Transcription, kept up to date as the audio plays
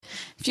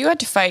If you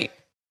had to fight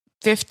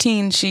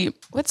 15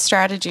 sheep, what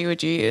strategy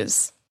would you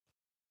use?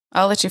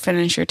 I'll let you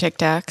finish your Tic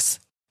Tacs.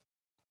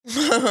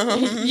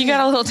 You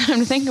got a little time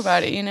to think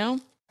about it, you know?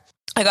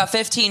 I got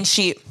 15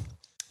 sheep.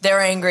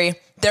 They're angry.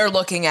 They're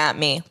looking at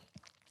me.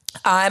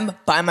 I'm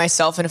by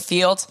myself in a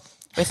field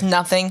with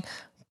nothing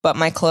but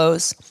my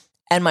clothes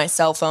and my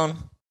cell phone.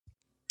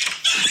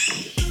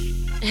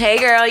 Hey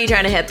girl, you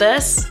trying to hit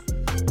this?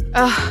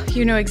 Oh,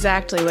 you know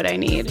exactly what I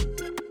need.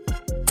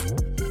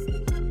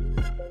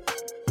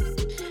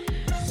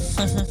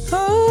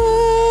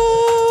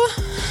 Oh,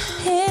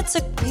 it's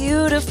a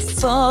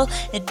beautiful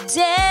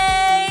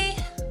day.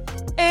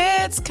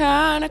 It's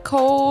kind of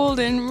cold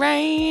and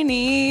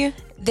rainy.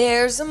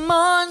 There's a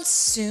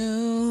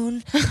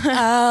monsoon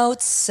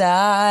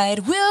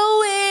outside.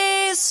 Will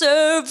we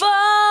survive?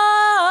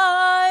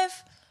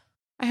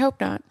 I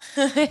hope not.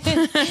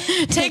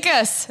 Take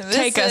us,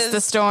 the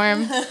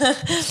storm.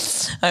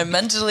 I'm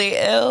mentally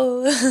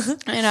ill.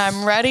 And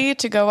I'm ready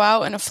to go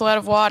out in a flood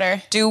of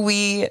water. Do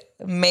we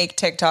make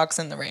TikToks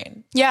in the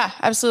rain? Yeah,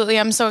 absolutely.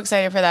 I'm so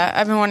excited for that.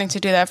 I've been wanting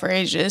to do that for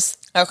ages.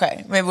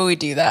 Okay, maybe we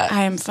do that.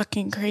 I am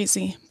fucking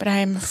crazy, but I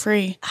am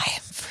free. I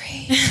am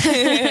free.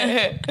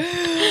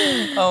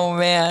 Oh,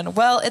 man.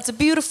 Well, it's a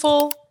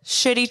beautiful,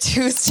 shitty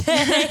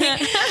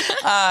Tuesday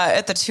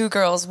at the Two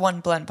Girls,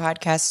 One Blend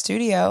podcast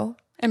studio.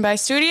 And by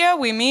studio,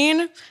 we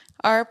mean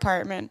our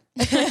apartment.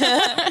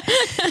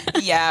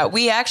 Yeah,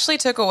 we actually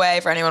took away,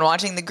 for anyone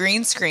watching, the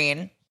green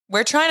screen.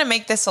 We're trying to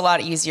make this a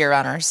lot easier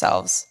on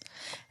ourselves.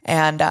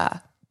 And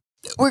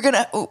we're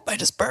gonna, I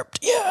just burped.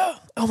 Yeah.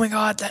 Oh my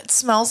God, that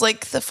smells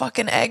like the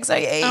fucking eggs I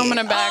ate. I'm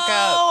gonna back up.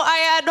 Oh, I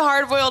had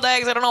hard-boiled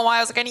eggs. I don't know why.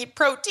 I was like, I need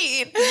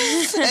protein.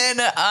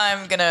 And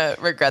I'm gonna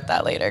regret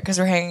that later because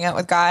we're hanging out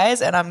with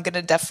guys and I'm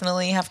gonna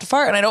definitely have to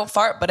fart. And I don't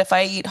fart, but if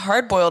I eat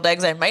hard-boiled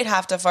eggs, I might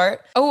have to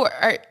fart. Oh,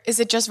 is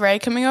it just Ray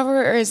coming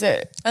over or is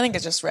it? I think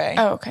it's just Ray.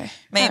 Oh, okay.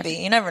 Maybe.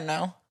 You never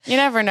know. You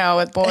never know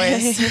with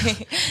boys.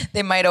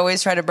 They might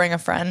always try to bring a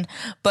friend.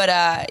 But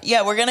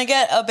yeah, we're going to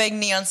get a big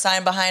neon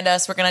sign behind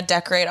us. We're going to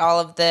decorate all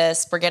of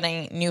this. We're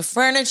getting new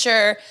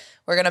furniture.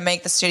 We're going to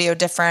make the studio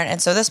different.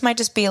 And so this might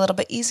just be a little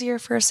bit easier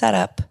for a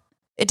setup.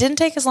 It didn't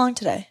take as long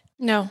today.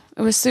 No,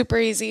 it was super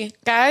easy.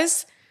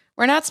 Guys,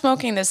 we're not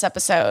smoking this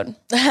episode.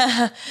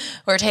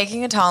 We're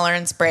taking a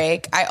tolerance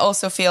break. I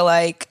also feel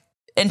like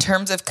in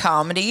terms of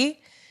comedy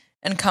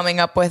and coming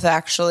up with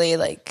actually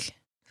like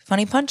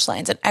funny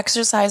punchlines and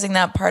exercising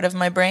that part of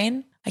my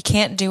brain, I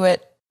can't do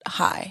it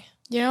high.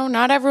 You know,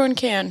 not everyone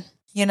can.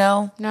 You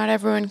know? Not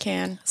everyone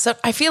can. So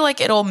I feel like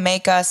it'll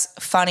make us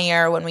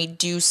funnier when we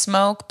do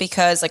smoke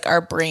because like our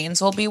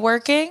brains will be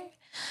working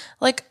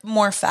like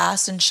more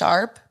fast and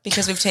sharp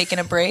because we've taken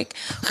a break.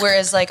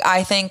 Whereas like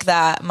I think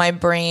that my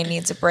brain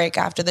needs a break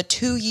after the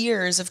 2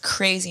 years of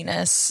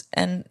craziness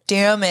and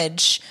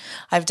damage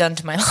I've done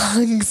to my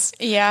lungs.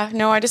 Yeah,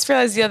 no, I just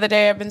realized the other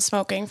day I've been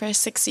smoking for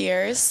 6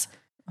 years.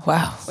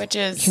 Wow. Which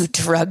is you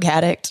drug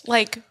addict.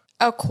 Like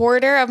a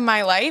quarter of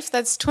my life.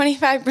 That's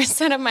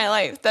 25% of my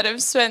life that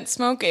I've spent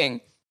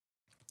smoking.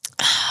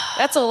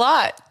 That's a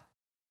lot.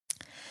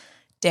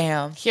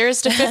 Damn.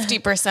 Here's to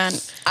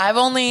 50%.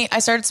 I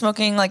started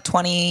smoking like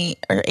 20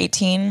 or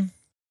 18,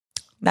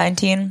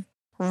 19,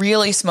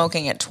 really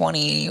smoking at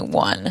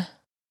 21.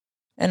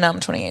 And now I'm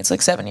 28. It's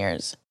like 7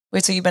 years.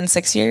 Wait, so you've been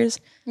 6 years?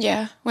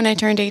 Yeah, when I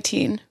turned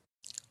 18.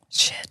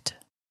 Shit.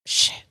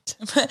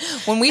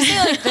 When we say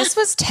like this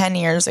was 10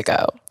 years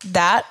ago,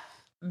 that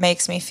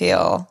makes me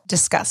feel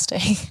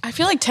disgusting. I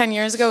feel like 10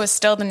 years ago was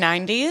still the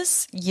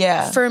 90s.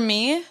 Yeah. For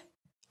me,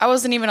 I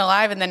wasn't even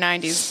alive in the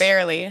 90s,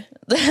 barely.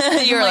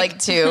 You were like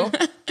 2.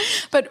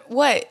 But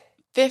what?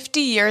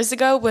 50 years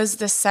ago was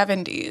the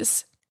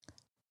 70s.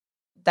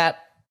 That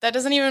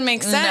doesn't even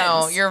make sense.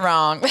 No, you're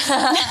wrong.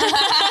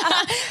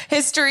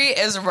 History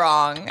is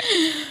wrong,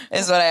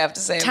 is what I have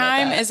to say.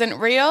 Time about that. isn't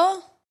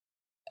real?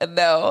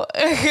 No.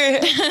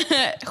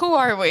 Who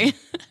are we?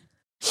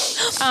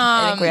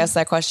 I think we asked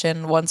that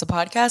question once a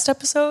podcast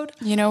episode.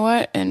 You know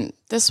what? And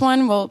this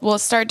one, we'll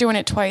start doing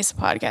it twice a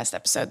podcast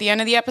episode. The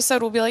end of the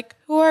episode, we'll be like,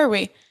 who are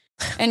we?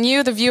 And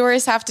you, the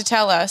viewers, have to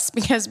tell us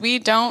because we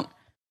don't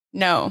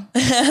know.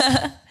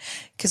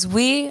 Because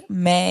we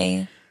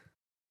may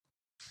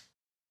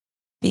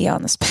be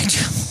on the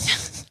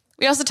spectrum.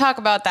 We also talk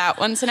about that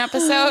once an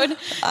episode.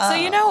 So,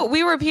 you know,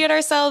 we repeat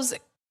ourselves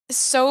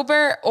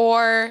sober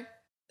or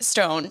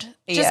stoned.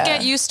 Just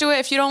get used to it.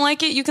 If you don't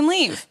like it, you can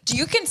leave. Do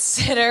you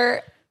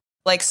consider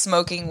like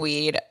smoking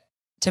weed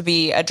to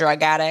be a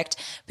drug addict?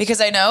 Because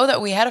I know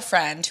that we had a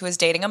friend who was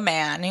dating a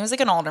man. He was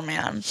like an older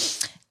man.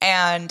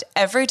 And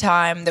every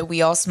time that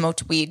we all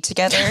smoked weed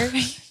together,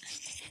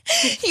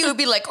 he would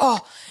be like, oh,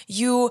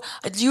 you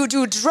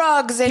do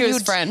drugs. And he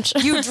was French.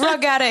 You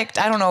drug addict.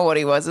 I don't know what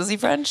he was. Is he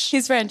French?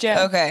 He's French,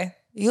 yeah. Okay.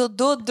 You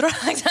do drugs.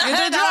 You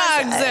do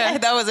drugs.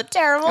 That was a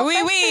terrible. Oui,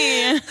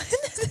 oui.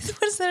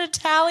 Was it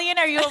Italian?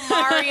 Are you a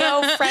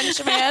Mario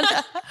French man?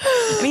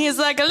 And he's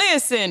like,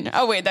 listen.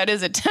 Oh, wait, that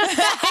is it.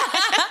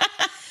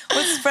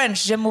 What's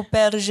French? Je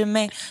m'appelle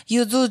jamais.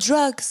 You do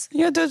drugs.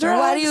 You do drugs.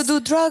 Why do you do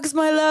drugs,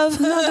 my love?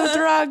 No, do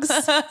drugs.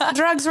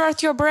 Drugs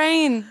rot your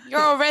brain.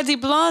 You're already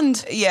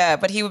blonde. Yeah,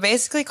 but he would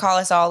basically call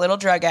us all little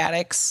drug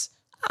addicts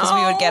because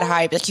we would get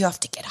high. Like, you have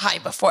to get high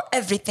before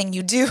everything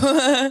you do.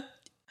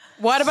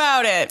 What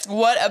about it?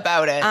 What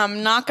about it?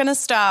 I'm not going to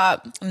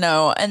stop.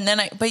 No. And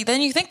then but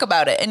then you think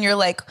about it and you're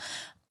like,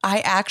 I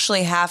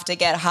actually have to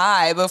get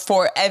high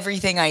before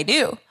everything I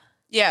do.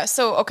 Yeah.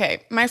 So,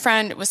 okay. My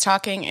friend was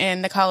talking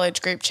in the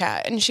college group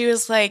chat and she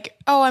was like,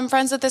 oh, I'm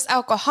friends with this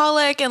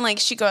alcoholic. And like,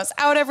 she goes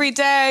out every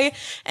day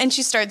and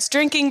she starts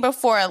drinking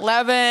before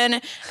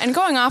 11 and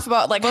going off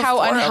about like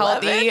how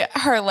unhealthy 11?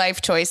 her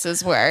life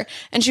choices were.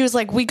 And she was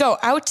like, we go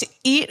out to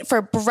eat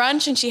for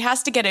brunch and she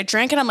has to get a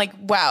drink. And I'm like,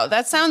 wow,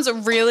 that sounds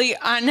really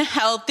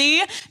unhealthy.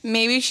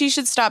 Maybe she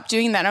should stop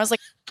doing that. And I was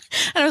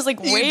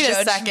like, wait a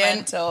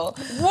second.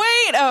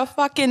 Wait a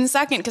fucking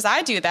second. Because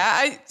I do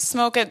that. I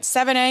smoke at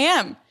 7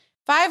 a.m.,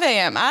 5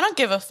 a.m. I don't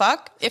give a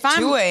fuck. If I'm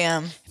 2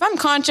 a.m. If I'm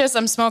conscious,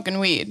 I'm smoking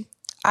weed.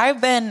 I've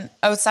been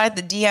outside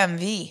the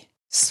DMV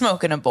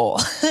smoking a bowl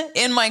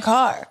in my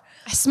car.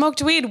 I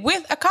smoked weed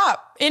with a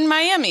cop in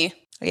Miami.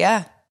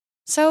 Yeah.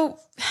 So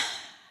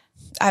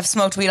I've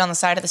smoked weed on the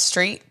side of the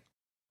street.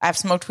 I've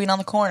smoked weed on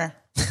the corner.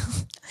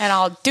 And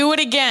I'll do it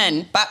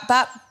again. Bop,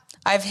 bop.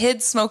 I've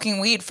hid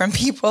smoking weed from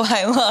people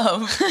I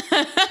love.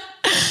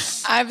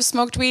 I've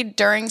smoked weed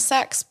during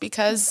sex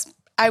because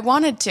I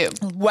wanted to.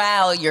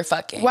 While you're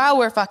fucking. While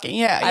we're fucking,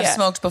 yeah. I've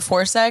smoked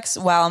before sex,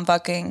 while I'm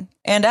fucking,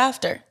 and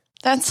after.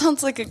 That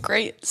sounds like a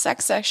great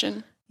sex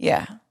session.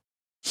 Yeah.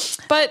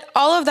 But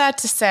all of that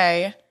to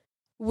say,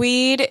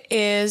 weed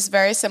is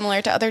very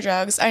similar to other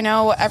drugs. I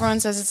know everyone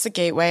says it's the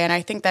gateway, and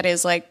I think that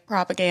is like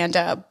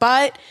propaganda.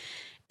 But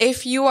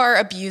if you are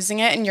abusing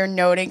it and you're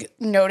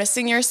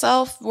noticing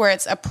yourself where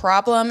it's a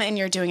problem and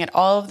you're doing it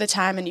all of the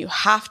time and you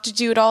have to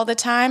do it all the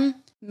time,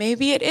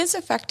 maybe it is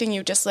affecting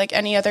you just like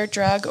any other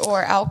drug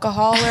or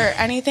alcohol or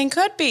anything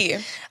could be.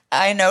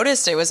 I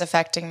noticed it was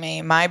affecting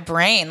me. My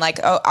brain, like,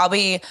 I'll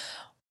be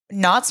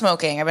not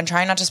smoking. I've been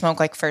trying not to smoke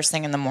like first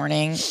thing in the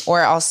morning,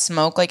 or I'll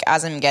smoke like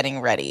as I'm getting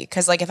ready.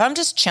 Because like if I'm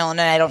just chilling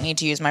and I don't need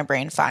to use my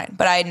brain, fine.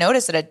 But I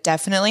noticed that it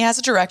definitely has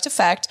a direct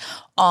effect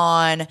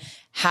on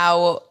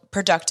how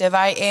productive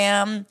I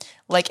am,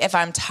 like if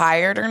I'm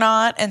tired or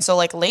not. And so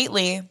like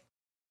lately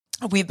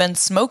we've been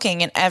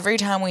smoking, and every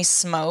time we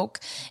smoke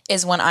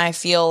is when I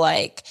feel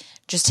like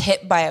just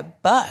hit by a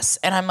bus.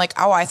 And I'm like,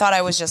 oh, I thought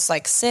I was just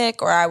like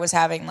sick, or I was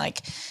having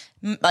like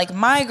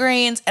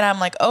migraines. And I'm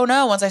like, oh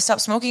no, once I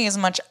stop smoking as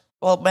much,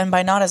 well, and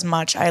by not as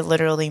much, I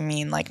literally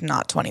mean like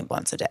not 20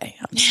 blunts a day.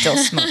 I'm still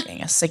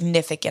smoking a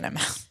significant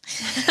amount,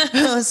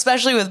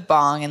 especially with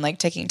bong and like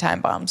taking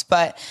time bombs.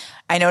 But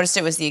I noticed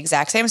it was the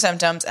exact same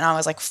symptoms, and I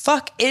was like,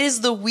 fuck, it is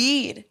the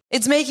weed.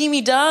 It's making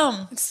me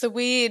dumb. It's the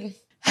weed.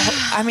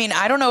 I mean,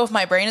 I don't know if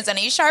my brain is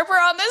any sharper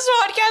on this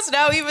podcast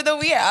now, even though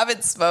we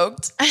haven't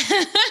smoked.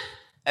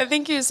 I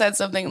think you said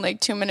something like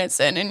 2 minutes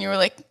in and you were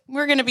like,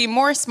 we're going to be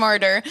more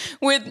smarter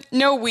with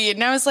no weed.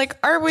 And I was like,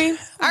 are we?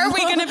 Are we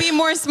going to be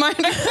more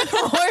smarter?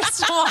 More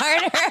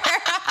smarter.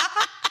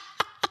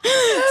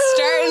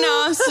 Starting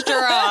off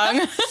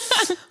strong.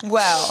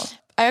 Well,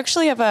 I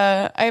actually have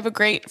a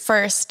great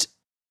first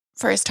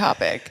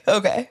topic.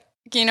 Okay.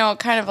 You know,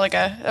 kind of like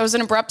it was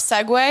an abrupt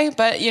segue,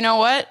 but you know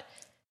what?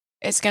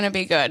 It's going to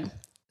be good.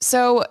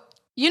 So,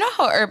 you know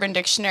how Urban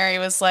Dictionary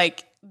was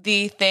like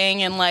the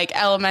thing in like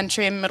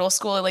elementary and middle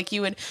school? Like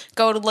you would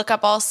go to look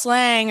up all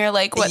slang or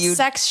like what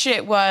sex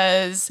shit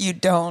was.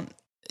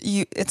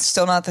 It's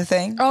still not the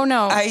thing. Oh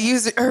no. I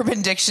use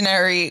Urban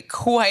Dictionary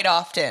quite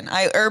often.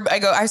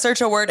 I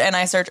search a word and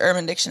I search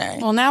Urban Dictionary.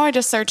 Well, now I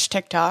just search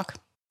TikTok.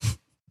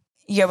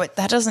 Yeah, but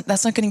that's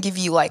not going to give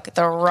you like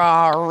the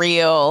raw,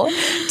 real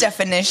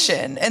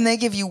definition. And they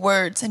give you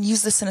words and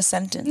use this in a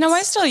sentence. No,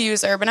 I still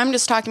use Urban. I'm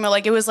just talking about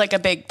like it was like a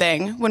big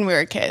thing when we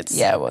were kids.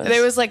 Yeah, it was.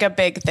 It was like a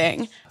big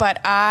thing.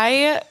 But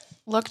I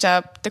looked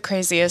up the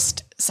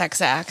craziest sex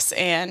acts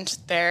and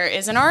there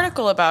is an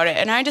article about it.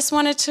 And I just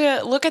wanted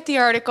to look at the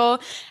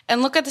article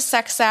and look at the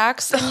sex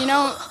acts and, you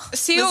know,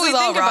 see what we think about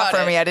it. This is all raw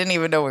for me. I didn't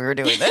even know we were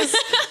doing this.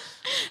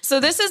 So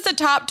this is the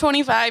top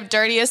 25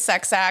 dirtiest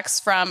sex acts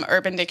from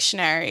Urban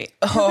Dictionary.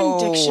 Oh.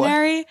 Urban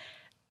Dictionary?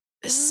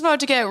 This is about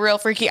to get real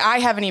freaky. I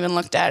haven't even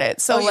looked at it.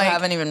 So you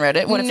haven't even read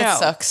it? What if it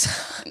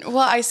sucks? Well,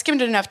 I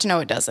skimmed it enough to know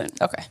it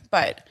doesn't. Okay.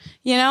 But,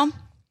 you know?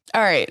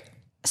 All right.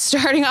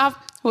 Starting off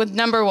with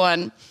number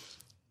 1,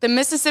 the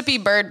Mississippi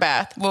bird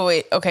bath. Well,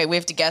 wait. Okay, we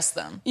have to guess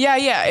them.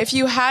 Yeah. If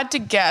you had to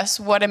guess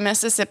what a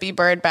Mississippi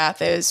bird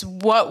bath is,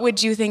 what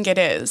would you think it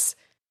is?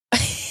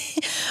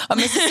 A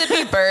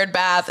Mississippi bird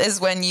bath is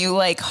when you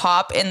like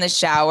hop in the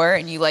shower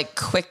and you like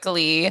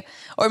quickly,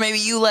 or maybe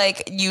you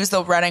like use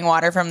the running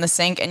water from the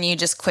sink and you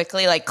just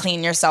quickly like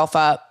clean yourself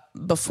up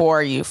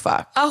before you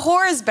fuck. A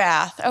whore's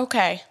bath.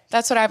 Okay.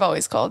 That's what I've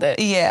always called it.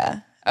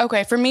 Yeah.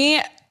 Okay. For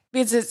me,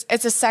 it's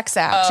a sex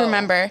act.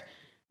 Remember?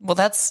 Well,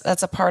 that's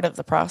a part of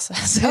the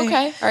process.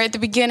 Okay. All right. The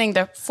beginning,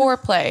 the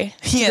foreplay,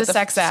 the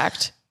sex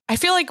act. I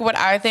feel like what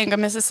I think a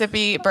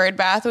Mississippi bird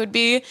bath would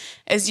be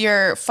is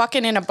you're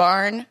fucking in a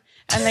barn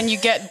and then you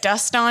get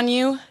dust on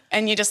you,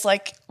 and you just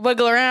like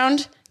wiggle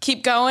around,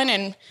 keep going,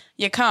 and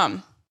you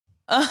come.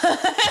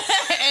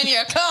 And you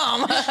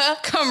come.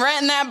 Come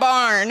right in that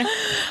barn.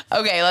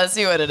 Okay, let's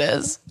see what it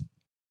is.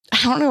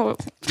 I don't know.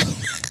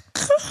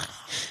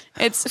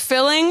 It's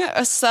filling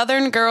a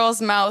Southern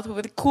girl's mouth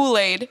with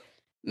Kool-Aid,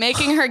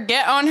 making her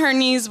get on her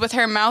knees with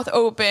her mouth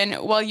open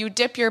while you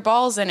dip your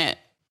balls in it.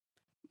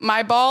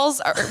 My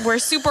balls were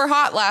super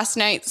hot last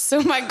night,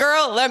 so my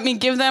girl let me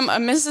give them a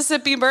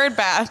Mississippi bird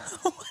bath.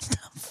 What the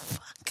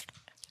fuck?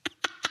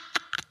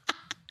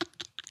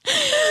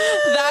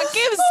 That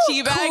gives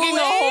teabagging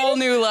a whole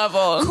new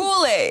level.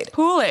 Kool-Aid.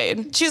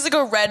 Kool-Aid. She has like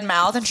a red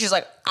mouth and she's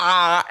like,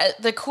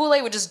 the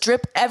Kool-Aid would just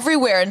drip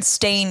everywhere and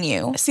stain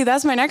you. See,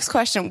 that's my next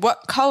question.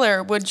 What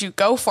color would you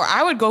go for?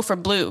 I would go for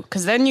blue,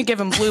 because then you give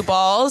them blue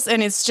balls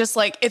and it's just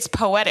like, it's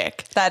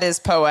poetic. That is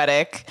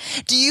poetic.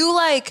 Do you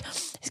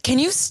can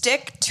you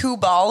stick 2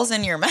 balls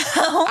in your mouth?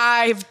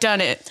 I've done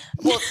it.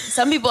 Well,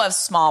 some people have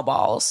small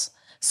balls.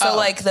 So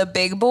like the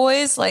big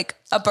boys, like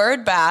a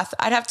bird bath,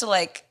 I'd have to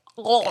like...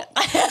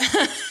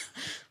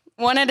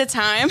 One at a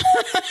time.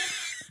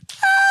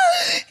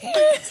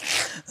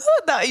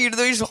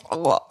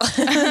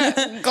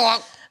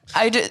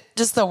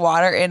 Just the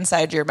water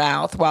inside your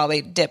mouth while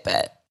they dip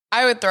it.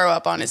 I would throw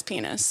up on his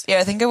penis. Yeah,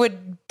 I think I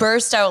would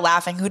burst out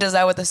laughing. Who does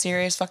that with a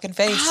serious fucking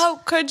face? How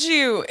could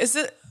you? Is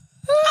it?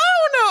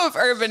 I don't know if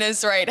Urban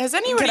is right. Has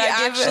anybody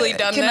actually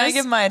done this? Can I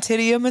give my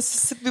titty a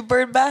Mississippi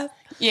bird bath?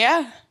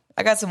 Yeah.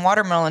 I got some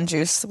watermelon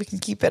juice so we can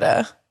keep it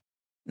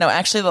No,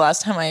 actually the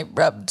last time I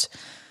rubbed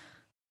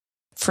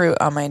fruit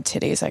on my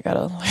titties, I got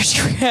an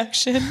allergic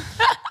reaction.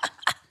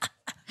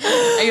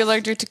 Are you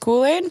allergic to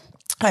Kool-Aid?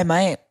 I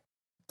might.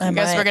 I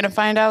guess we're going to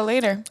find out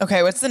later.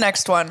 Okay, what's the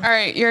next one? All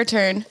right, your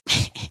turn.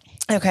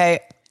 Okay.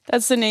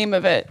 That's the name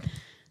of it.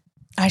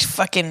 I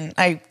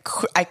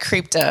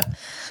creeped a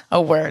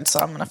word, so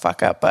I'm going to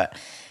fuck up, but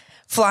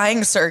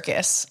flying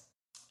circus.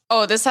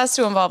 Oh, this has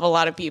to involve a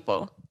lot of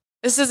people.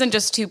 This isn't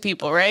just 2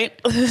 people, right?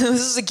 This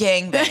is a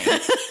gangbang.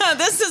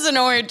 This is an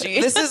orgy.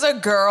 This is a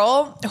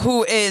girl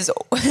who is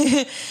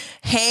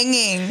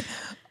hanging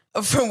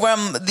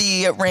from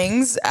the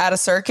rings at a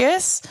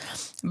circus,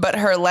 but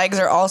her legs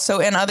are also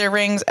in other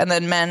rings, and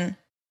then men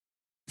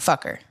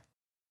fuck her.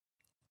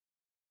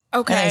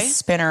 Okay. And they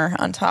spin her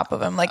on top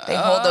of him. Like they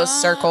hold those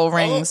circle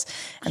rings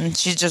and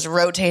she's just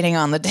rotating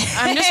on the dick.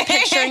 I'm just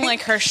picturing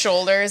like her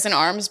shoulders and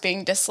arms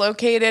being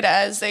dislocated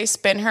as they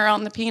spin her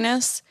on the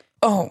penis.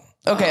 Oh,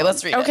 okay.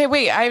 Let's read it. Okay,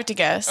 wait. I have to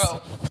guess.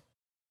 Oh.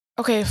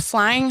 Okay,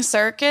 flying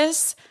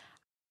circus.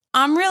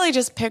 I'm really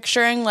just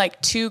picturing like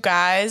 2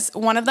 guys.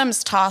 One of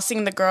them's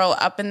tossing the girl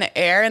up in the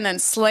air and then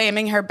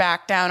slamming her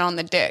back down on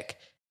the dick.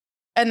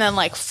 And then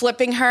like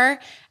flipping her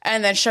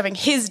and then shoving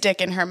his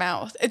dick in her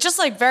mouth. It's just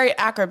like very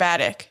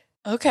acrobatic.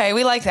 Okay,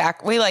 we like the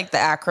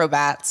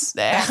acrobats.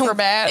 The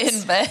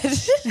acrobats. In bed.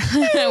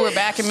 We're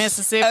back in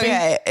Mississippi.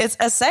 Okay, it's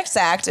a sex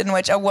act in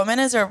which a woman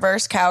is a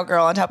reverse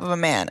cowgirl on top of a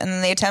man, and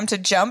then they attempt to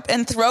jump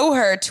and throw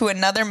her to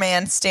another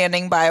man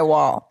standing by a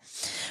wall.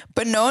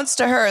 But knownst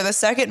to her, the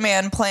second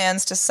man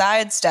plans to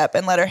sidestep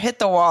and let her hit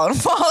the wall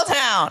and fall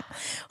down,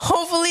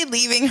 hopefully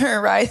leaving her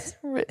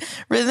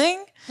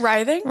writhing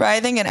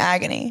in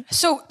agony.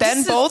 So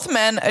then both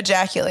men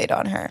ejaculate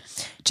on her.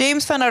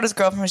 James found out his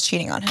girlfriend was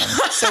cheating on him,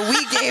 so we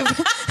gave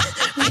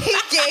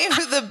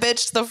the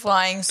bitch the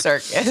flying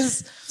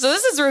circus. So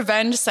this is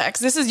revenge sex.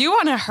 This is, you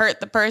want to hurt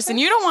the person.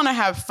 You don't want to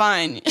have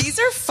fun. These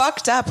are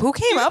fucked up. Who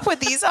came up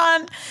with these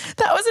that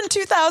was in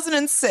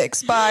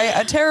 2006 by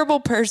a terrible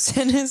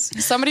person.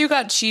 Somebody who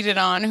got cheated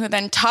on, who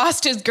then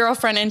tossed his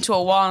girlfriend into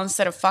a wall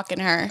instead of fucking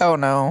her. Oh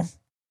no.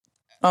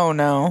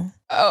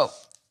 Oh.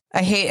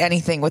 I hate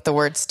anything with the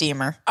word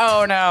steamer.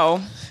 Oh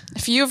no.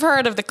 If you've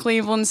heard of the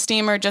Cleveland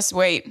steamer, just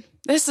wait.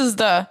 This is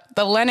the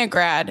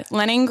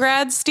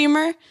Leningrad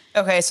steamer.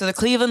 Okay, so the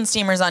Cleveland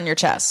steamer's on your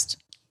chest.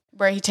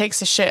 Where he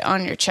takes a shit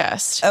on your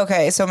chest.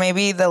 Okay, so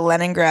maybe the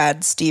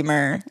Leningrad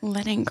steamer.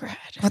 Leningrad.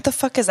 What the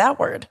fuck is that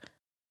word?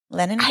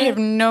 Leningrad? I have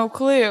no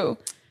clue.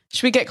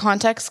 Should we get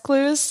context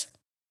clues?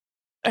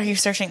 Are you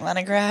searching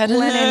Leningrad?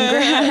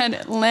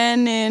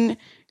 Leningrad.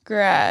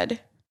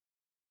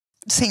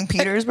 St.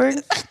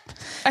 Petersburg?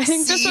 I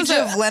think Siege this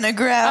was of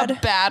Leningrad. a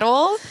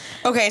battle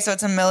Okay, so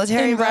it's a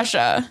military in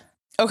Russia.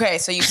 Okay,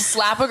 so you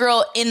slap a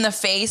girl in the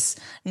face,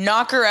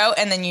 knock her out,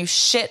 and then you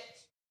shit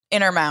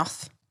in her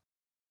mouth.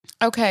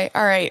 Okay,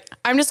 all right.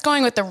 I'm just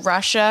going with the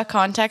Russia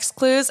context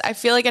clues. I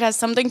feel like it has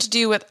something to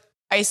do with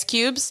ice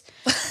cubes.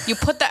 You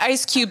put the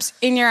ice cubes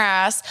in your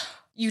ass.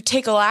 You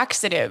take a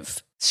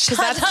laxative. Shut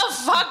the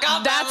fuck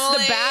up, That's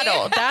Emily. the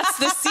battle. That's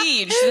the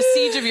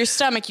siege of your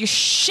stomach. You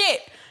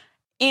shit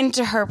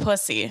into her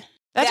pussy.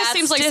 That just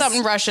seems like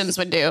something Russians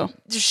would do.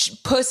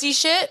 Pussy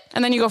shit?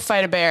 And then you go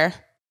fight a bear.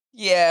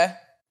 Yeah.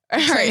 All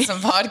Drink right. some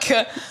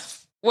vodka.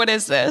 What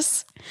is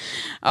this?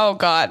 Oh,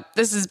 God.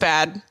 This is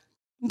bad.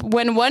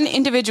 When one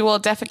individual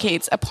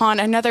defecates upon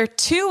another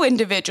 2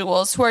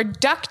 individuals who are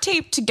duct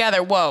taped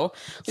together,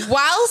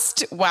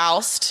 whilst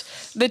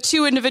the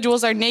 2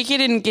 individuals are naked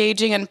and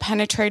engaging in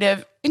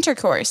penetrative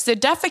intercourse. The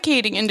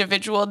defecating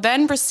individual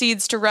then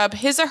proceeds to rub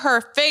his or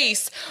her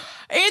face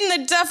in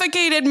the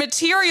defecated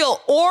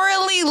material,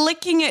 orally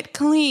licking it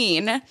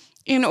clean.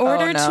 In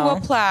order to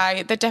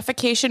apply, the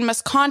defecation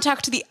must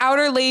contact the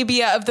outer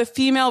labia of the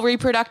female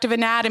reproductive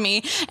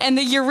anatomy and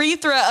the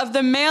urethra of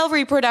the male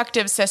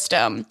reproductive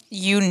system.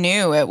 You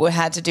knew it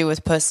had to do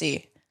with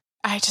pussy.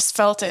 I just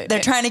felt it. They're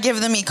trying to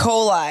give them E.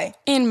 coli.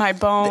 In my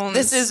bones.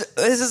 This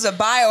is a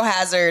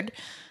biohazard.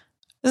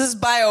 This is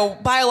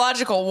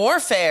biological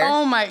warfare.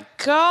 Oh my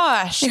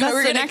gosh. That's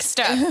we're the gonna- next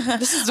step.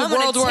 This is the I'm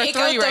World gonna War take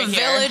III out right the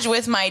here. village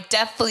with my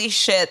deathly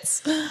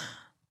shits.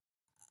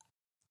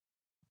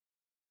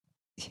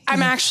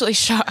 I'm actually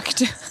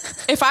shocked.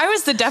 If I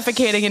was the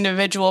defecating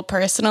individual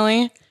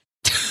personally,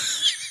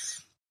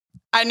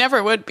 I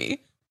never would be.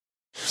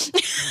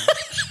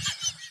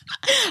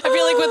 I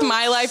feel like with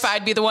my life,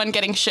 I'd be the one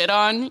getting shit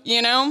on,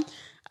 you know?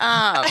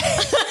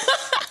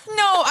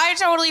 No, I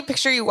totally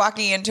picture you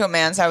walking into a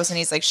man's house and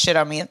he's like, shit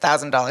on me,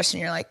 $1,000.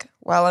 And you're like,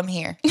 well, I'm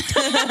here.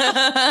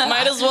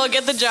 Might as well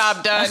get the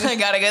job done. I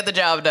gotta get the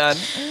job done.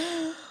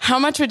 How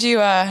much would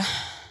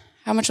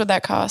how much would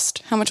that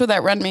cost? How much would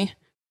that run me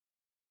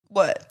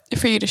What?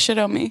 for you to shit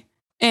on me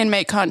and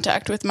make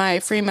contact with my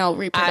female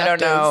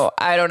reproductive?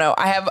 I don't know.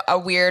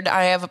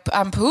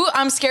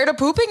 I'm scared of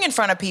pooping in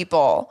front of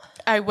people.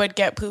 I would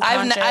get poop I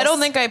conscious.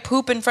 don't think I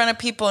poop in front of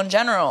people in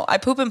general. I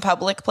poop in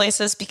public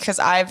places because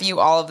I view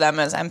all of them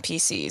as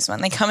NPCs.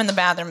 When they come in the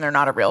bathroom, they're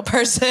not a real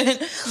person.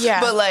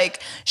 Yeah. But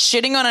like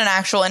shitting on an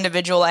actual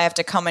individual I have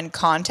to come in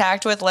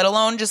contact with, let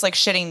alone just like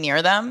shitting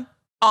near them,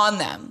 on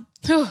them.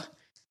 Whew.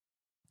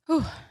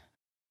 Whew.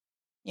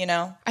 You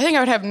know? I think I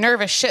would have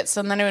nervous shits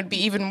and then it would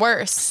be even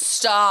worse.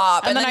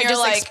 Stop. And then I you're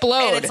just like,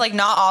 explode. And it's like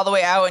not all the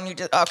way out and you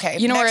just, okay.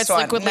 You know where next it's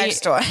one, liquidly-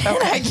 Next one.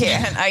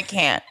 I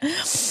can't.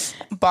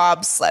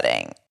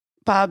 Bobsledding.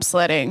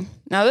 Bobsledding.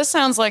 Now this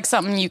sounds like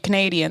something you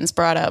Canadians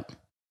brought up.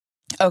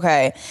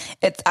 Okay.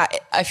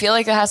 I feel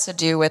like it has to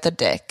do with a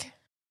dick.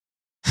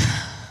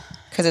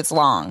 Because it's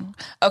long.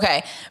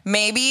 Okay.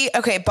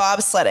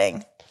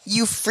 Bobsledding.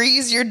 You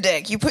freeze your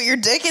dick. You put your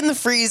dick in the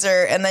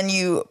freezer and then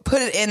you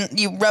put it in,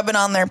 you rub it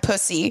on their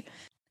pussy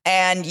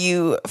and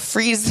you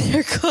freeze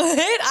their clit.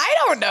 I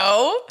don't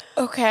know.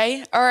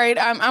 Okay. All right.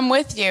 I'm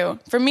with you.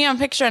 For me, I'm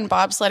picturing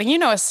bobsledding. You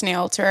know, a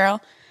snail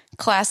trail.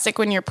 Classic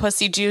when your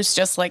pussy juice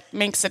just like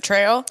makes a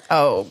trail.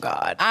 Oh,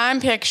 God.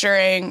 I'm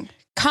picturing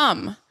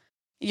cum.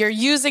 You're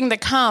using the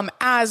cum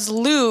as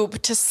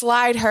lube to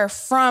slide her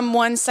from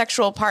one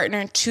sexual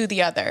partner to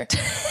the other.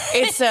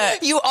 It's a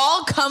You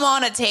all come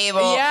on a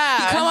table.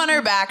 Yeah. You come on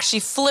her back. She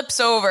flips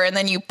over and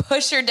then you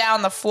push her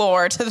down the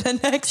floor to the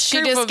next she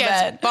group just of gets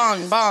bed.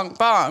 bong, bong,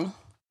 bong.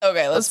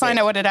 Okay, Let's find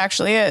out what it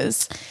actually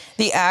is.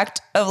 The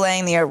act of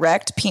laying the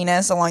erect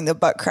penis along the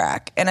butt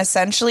crack and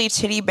essentially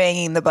titty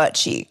banging the butt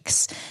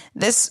cheeks.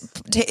 This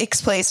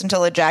takes place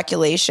until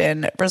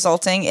ejaculation,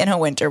 resulting in a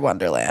winter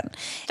wonderland.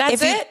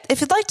 That's it? If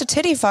you'd like to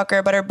titty fuck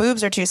her, but her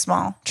boobs are too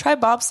small, try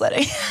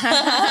bobsledding.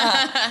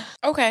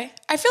 Okay.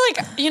 I feel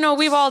like,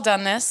 we've all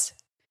done this.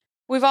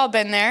 We've all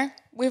been there.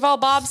 We've all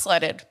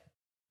bobsledded.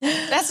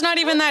 That's not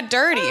even that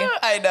dirty.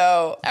 I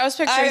know. I was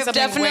picturing I've something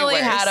definitely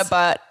way worse.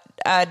 had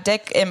a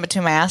dick in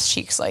between my ass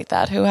cheeks like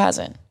that. Who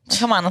hasn't?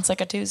 Come on, it's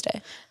like a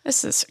Tuesday.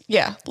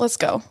 Let's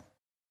go.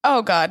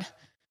 Oh, God.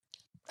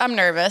 I'm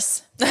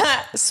nervous.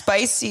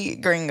 Spicy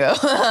gringo.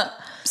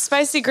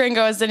 Spicy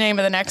Gringo is the name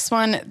of the next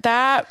one.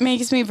 That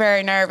makes me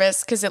very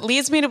nervous because it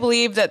leads me to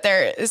believe that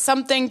there is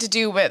something to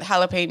do with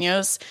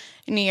jalapenos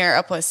near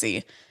a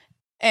pussy.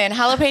 And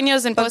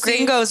jalapenos and But pussy.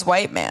 gringo's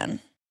white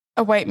man.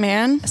 A white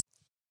man?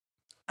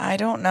 I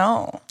don't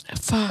know.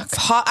 Fuck.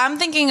 I'm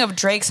thinking of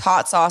Drake's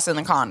hot sauce in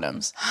the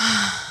condoms.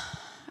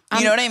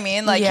 You know what I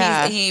mean? Like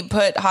yeah. he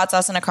put hot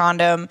sauce in a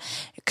condom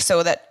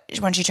so that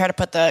when she tried to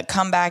put the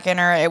cum back in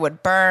her, it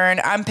would burn.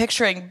 I'm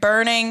picturing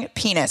burning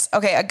penis.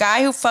 Okay, a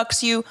guy who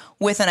fucks you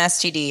with an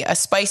STD, a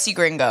spicy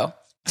gringo.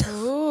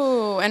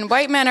 Ooh, and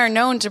white men are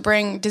known to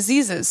bring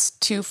diseases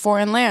to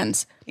foreign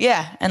lands.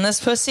 Yeah, and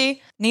this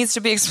pussy needs to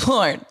be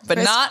explored, but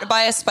not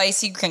by a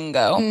spicy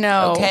gringo.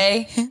 No.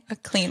 Okay? A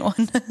clean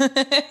one.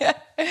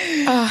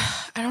 I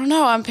don't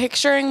know. I'm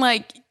picturing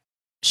like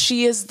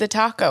she is the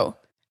taco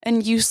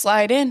and you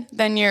slide in,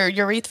 then your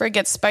urethra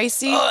gets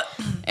spicy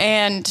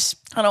and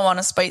I don't want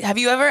to spice. Have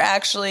you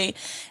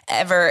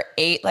ever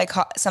ate like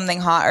something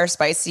hot or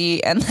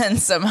spicy and then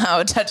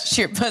somehow touched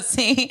your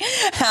pussy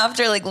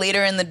after like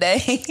later in the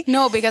day?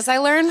 no, because I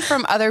learned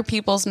from other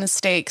people's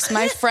mistakes.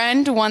 My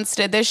friend once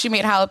did this. She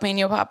made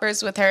jalapeno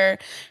poppers with her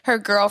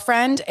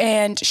girlfriend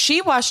and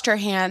she washed her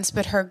hands,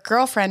 but her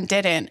girlfriend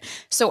didn't.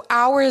 So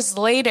hours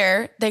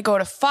later, they go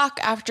to fuck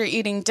after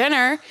eating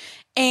dinner.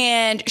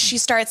 And she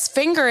starts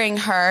fingering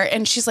her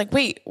and she's like,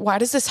 wait, why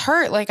does this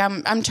hurt? Like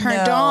I'm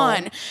turned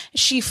on.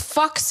 She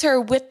fucks her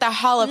with the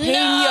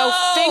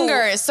jalapeno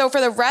fingers. So for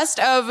the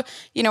rest of,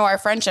 our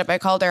friendship, I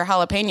called her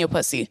jalapeno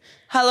pussy.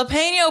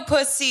 Jalapeno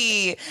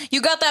pussy. You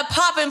got that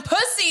poppin'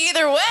 pussy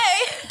either way.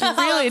 You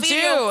really do.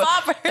 Jalapeno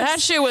poppers. That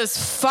shit was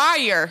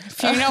fire,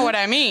 if you know what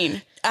I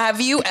mean.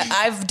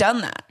 I've done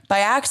that. by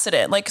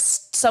accident, like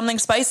something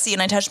spicy,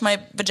 and I touched my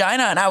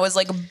vagina and I was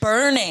like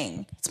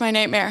burning. It's my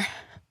nightmare.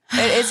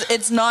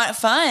 It's not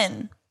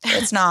fun.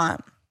 It's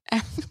not.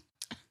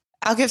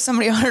 I'll give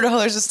somebody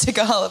 $100 to stick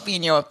a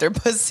jalapeno up their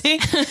pussy.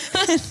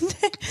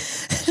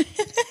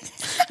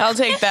 I'll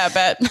take that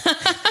bet.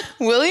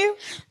 Will you?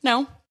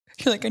 No.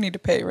 You're like, I need to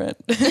pay rent.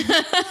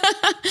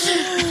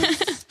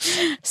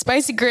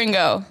 Spicy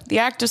gringo. The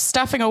act of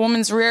stuffing a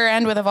woman's rear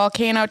end with a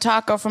volcano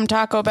taco from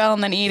Taco Bell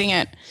and then eating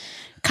it.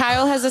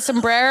 Kyle has a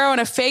sombrero and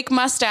a fake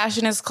mustache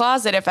in his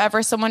closet if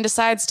ever someone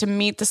decides to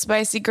meet the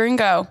spicy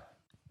gringo.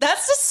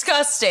 That's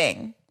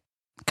disgusting.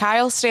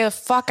 Kyle, stay the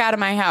fuck out of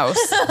my house.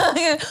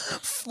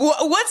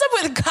 What's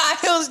up with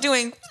Kyle's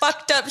doing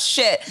fucked up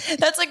shit?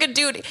 That's like a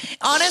dude.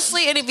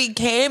 Honestly, and if he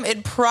came,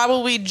 it'd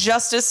probably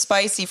just as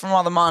spicy from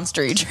all the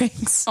Monster he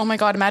drinks. Oh my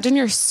God, imagine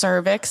your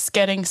cervix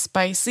getting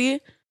spicy.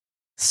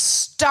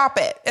 Stop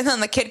it. And then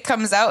the kid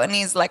comes out and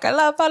he's like, I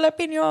love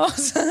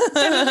jalapenos.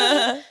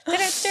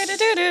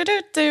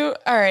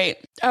 All right.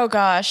 Oh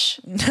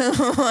gosh.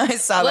 I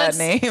saw that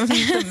name.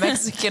 The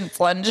Mexican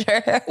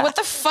plunger. What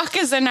the fuck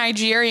is a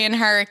Nigerian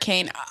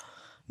hurricane?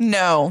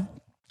 No.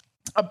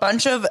 A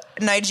bunch of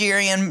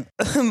Nigerian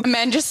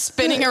men just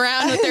spinning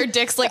around with their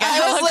dicks like a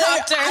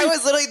helicopter. I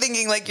was literally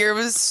thinking like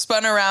you're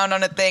spun around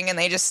on a thing and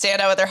they just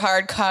stand out with their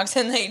hard cocks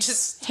and they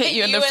just hit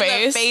you in the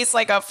face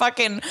like a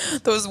fucking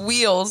those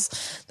wheels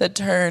that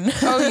turn.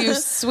 Oh, you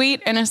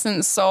sweet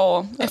innocent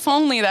soul. If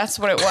only that's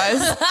what it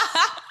was.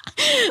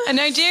 A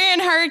Nigerian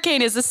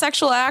hurricane is a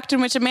sexual act in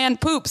which a man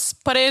poops,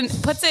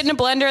 puts it in a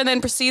blender, and then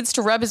proceeds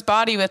to rub his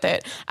body with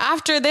it.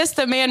 After this,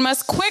 the man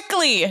must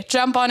quickly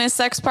jump on his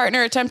sex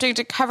partner, attempting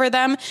to cover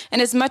them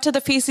in as much of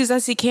the feces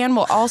as he can,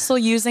 while also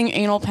using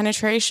anal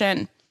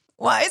penetration.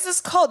 Why is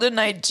this called a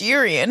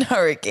Nigerian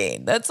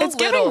hurricane? It's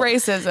giving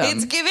racism.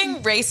 It's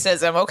giving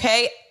racism,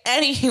 okay?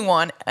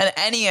 Anyone and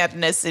any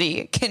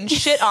ethnicity can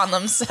shit on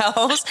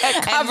themselves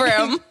and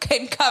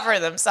can cover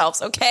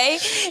themselves, okay?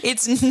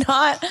 It's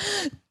not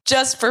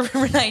just for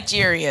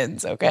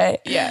Nigerians, okay?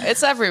 Yeah,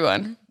 it's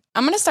everyone.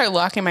 I'm going to start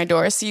locking my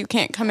doors so you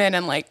can't come in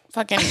and like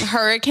fucking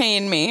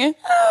hurricane me.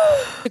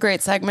 A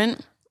great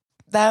segment.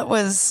 That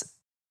was...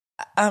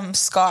 I'm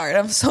scarred.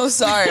 I'm so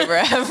sorry for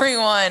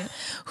everyone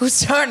who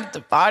started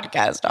the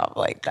podcast off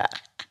like that.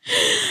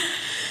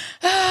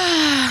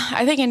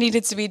 I think it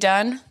needed to be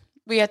done.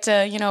 We had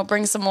to,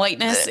 bring some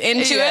lightness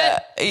into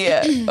it.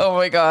 Yeah. Oh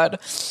my God.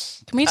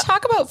 Can we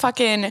talk about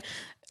fucking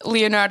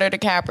Leonardo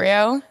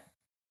DiCaprio?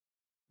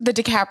 The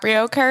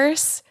DiCaprio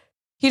curse?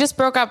 He just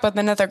broke up with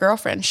another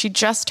girlfriend. She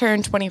just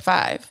turned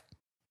 25.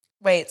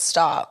 Wait,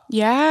 stop.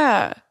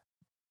 Yeah.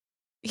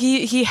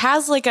 He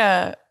has like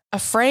a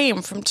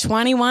frame from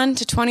 21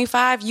 to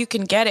 25. You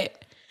can get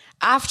it.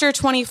 After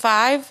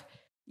 25,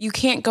 you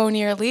can't go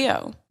near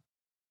Leo.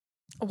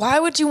 Why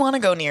would you want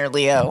to go near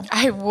Leo?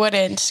 I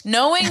wouldn't.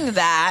 Knowing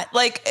that,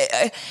 like,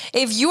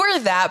 if you are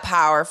that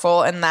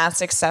powerful and that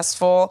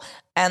successful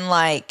and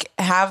like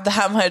have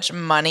that much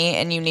money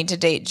and you need to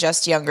date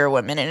just younger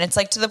women, and it's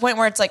like to the point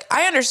where it's like,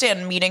 I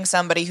understand meeting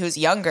somebody who's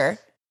younger,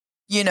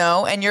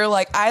 and you're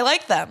like, I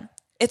like them.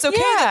 It's okay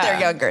that they're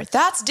younger.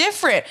 That's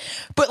different.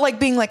 But like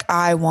being like,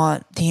 I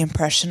want the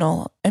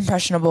impressionable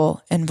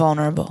and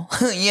vulnerable,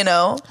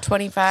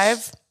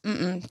 25?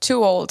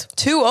 Too old.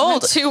 Too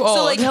old. Too old.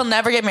 So like he'll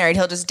never get married.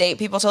 He'll just date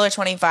people till they're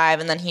 25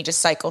 and then he just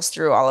cycles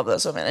through all of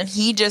those women and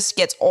he just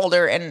gets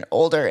older and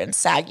older and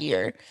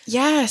saggier.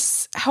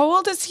 Yes. How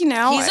old is he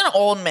now? He's an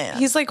old man.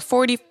 He's like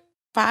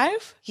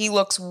 45? He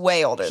looks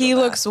way older. He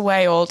looks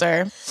way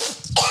older.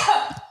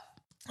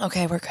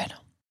 Okay, we're good.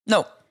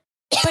 No.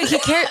 But he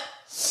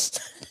cares.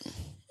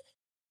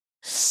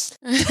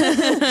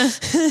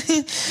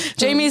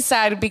 Jamie's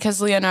sad because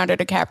Leonardo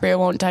DiCaprio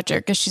won't touch her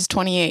because she's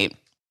 28.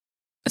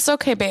 It's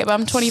okay, babe.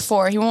 I'm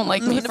 24. He won't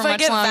like me for much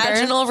longer. If I get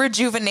vaginal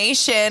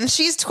rejuvenation,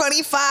 she's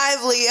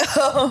 25,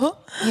 Leo.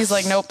 He's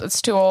like, nope,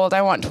 it's too old.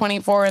 I want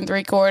 24 and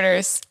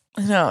 3/4.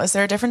 No, is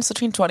there a difference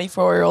between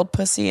 24-year-old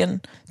pussy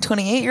and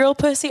 28-year-old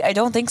pussy? I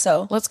don't think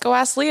so. Let's go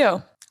ask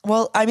Leo.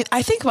 Well, I mean,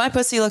 I think my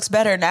pussy looks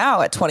better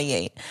now at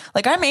 28.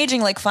 Like, I'm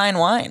aging like fine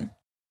wine.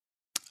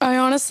 I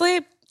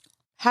honestly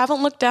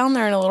haven't looked down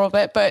there in a little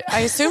bit, but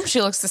I assume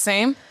she looks the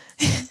same.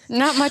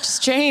 Not much has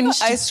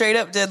changed. I straight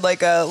up did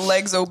like a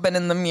legs open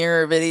in the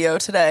mirror video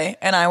today.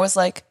 And I was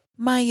like,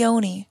 my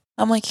yoni.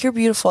 I'm like, you're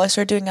beautiful. I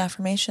started doing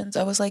affirmations.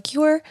 I was like,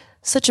 you are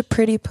such a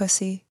pretty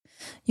pussy.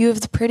 I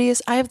have the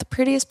prettiest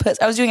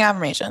pussy. I was doing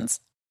affirmations.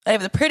 I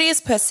have the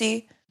prettiest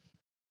pussy.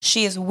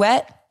 She is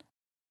wet,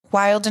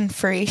 wild, and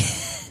free.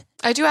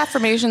 I do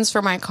affirmations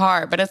for my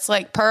car, but it's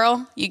like,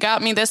 Pearl, you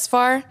got me this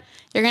far.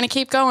 You're going to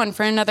keep going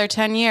for another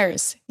 10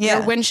 years. Yeah.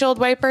 Your windshield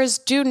wipers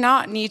do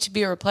not need to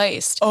be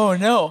replaced. Oh,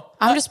 no.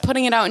 I'm just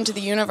putting it out into the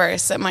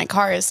universe that my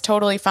car is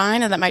totally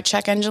fine and that my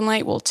check engine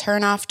light will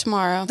turn off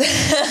tomorrow.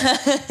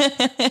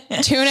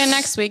 Tune in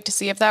next week to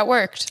see if that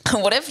worked.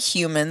 What if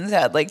humans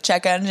had like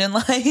check engine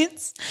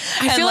lights?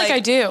 I feel like I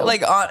do.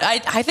 Like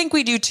I think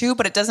we do too,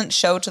 but it doesn't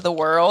show to the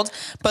world.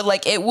 But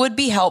like it would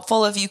be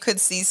helpful if you could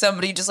see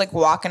somebody just like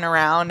walking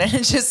around and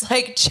it's just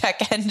like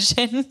check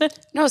engine.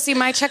 No, see,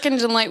 my check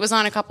engine light was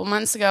on a couple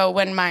months ago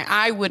when my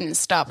eye wouldn't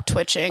stop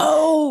twitching.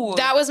 Oh.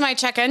 That was my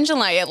check engine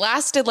light. It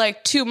lasted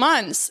like 2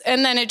 months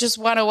and then it just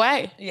went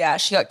away. Yeah,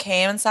 she got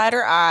came inside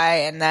her eye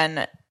and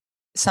then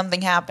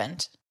something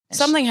happened.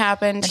 Something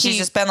happened. And she's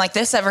just been like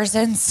this ever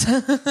since.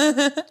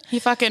 He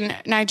fucking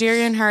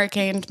Nigerian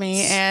hurricaned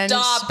me and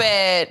Stop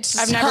it.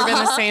 I've never been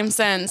the same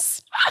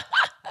since.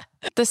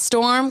 The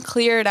storm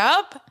cleared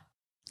up.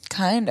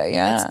 Kinda,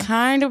 yeah. It's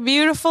kind of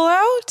beautiful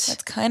out.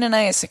 It's kind of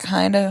nice. I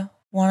kind of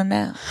want to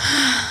nap.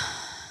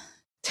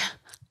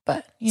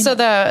 But so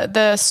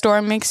the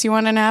storm makes you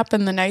want to nap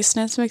and the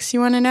niceness makes you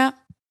want to nap?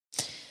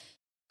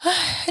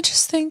 I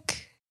just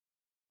think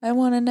I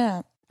want to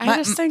nap. I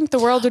just think the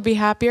world would be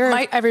happier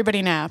if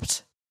everybody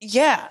napped.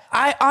 Yeah.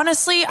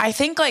 I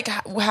think like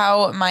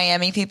how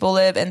Miami people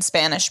live and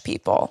Spanish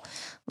people.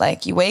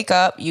 Like you wake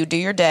up, you do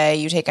your day,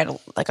 you take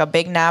a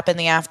big nap in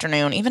the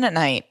afternoon, even at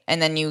night,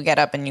 and then you get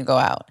up and you go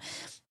out.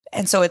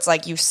 And so it's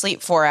like you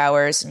sleep 4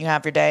 hours and you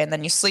have your day, and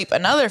then you sleep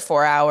another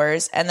 4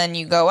 hours and then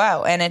you go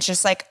out. And it's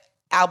just like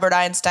Albert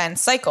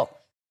Einstein's cycle.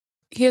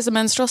 He has a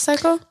menstrual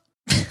cycle?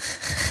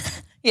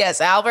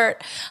 Yes,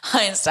 Albert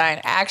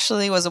Einstein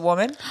actually was a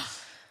woman.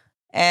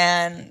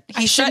 And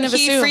he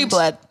free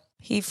bled.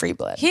 He free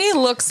bled. He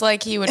looks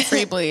like he would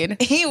free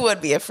bleed. He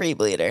would be a free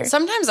bleeder.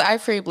 Sometimes I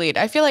free bleed.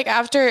 I feel like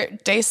after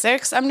day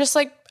 6, I'm just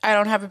like, I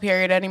don't have a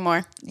period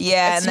anymore.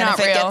 Yeah, it's and then not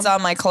if real. it gets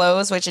on my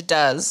clothes, which it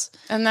does.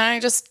 And then I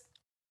just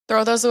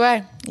throw those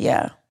away.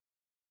 Yeah.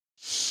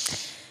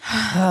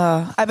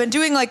 I've been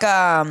doing like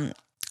a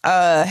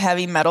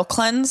heavy metal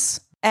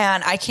cleanse,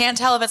 and I can't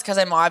tell if it's because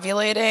I'm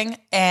ovulating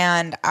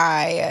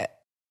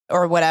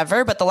or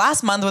whatever, but the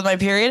last month with my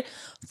period,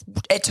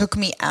 it took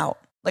me out.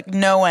 Like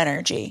no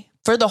energy.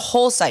 For the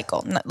whole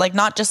cycle, like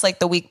not just like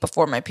the week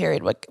before my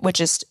period,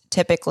 which is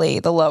typically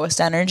the lowest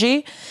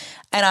energy.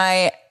 And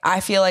I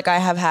feel like I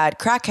have had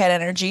crackhead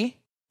energy,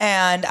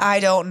 and I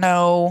don't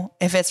know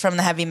if it's from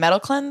the heavy metal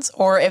cleanse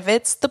or if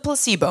it's the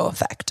placebo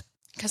effect.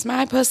 Because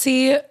my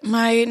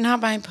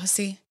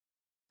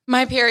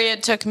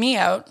period took me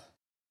out.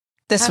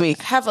 This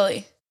week.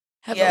 Heavily.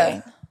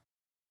 Yeah.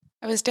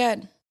 I was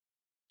dead.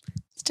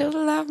 Still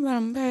alive, but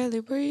I'm barely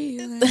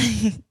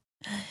breathing.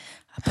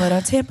 I put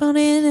a tampon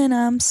in and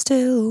I'm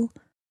still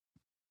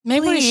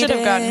Maybe bleeding. we should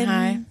have gotten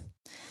high.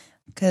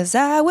 'Cause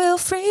I will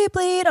free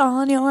bleed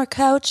on your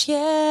couch,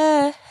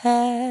 yeah.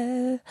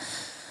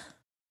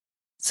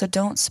 So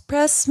don't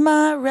suppress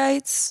my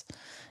rights.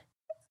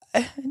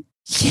 Yeah.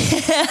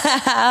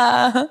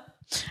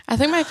 I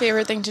think my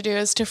favorite thing to do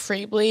is to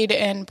free bleed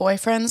in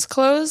boyfriend's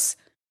clothes,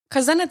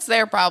 because then it's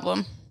their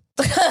problem.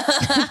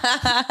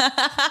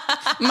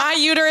 My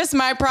uterus,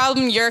 my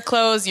problem. Your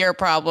clothes, your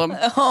problem.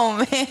 Oh,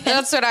 man.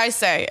 That's what I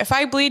say. If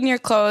I bleed in your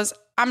clothes,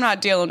 I'm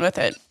not dealing with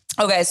it.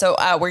 Okay, so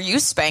were you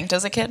spanked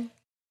as a kid?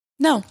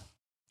 No.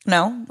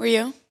 No? Were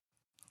you?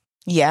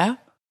 Yeah.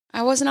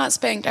 I was not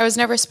spanked. I was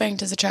never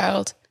spanked as a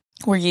child.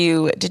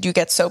 Did you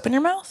get soap in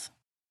your mouth?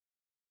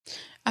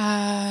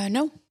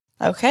 No.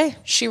 Okay.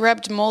 She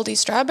rubbed moldy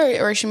strawberry,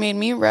 or she made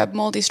me rub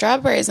moldy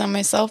strawberries on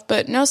myself,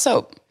 but no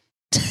soap.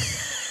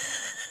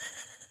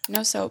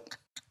 No soap.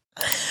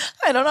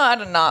 I don't know how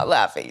to not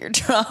laugh at your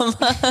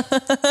trauma.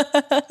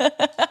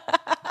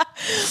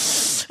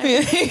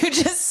 You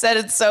just said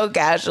it so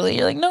casually.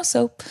 You're like, no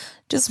soap,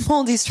 just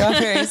moldy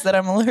strawberries that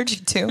I'm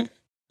allergic to.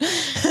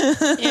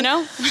 You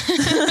know?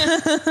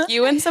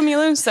 You win some, you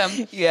lose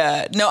some.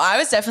 Yeah. No, I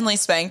was definitely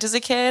spanked as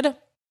a kid,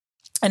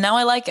 and now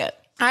I like it.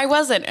 I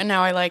wasn't, and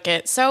now I like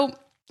it. So,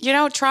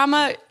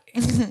 trauma.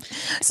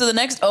 So the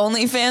next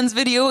OnlyFans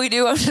video we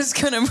do, I'm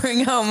just going to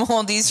bring out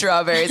moldy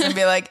strawberries and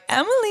be like,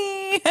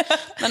 Emily.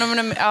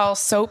 Then I'll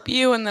soap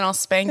you, and then I'll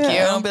spank you.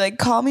 And I'll be like,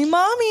 call me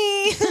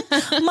mommy.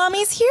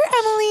 Mommy's here,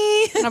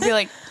 Emily. And I'll be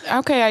like,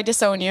 okay, I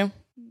disown you.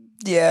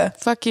 Yeah.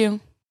 Fuck you.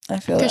 I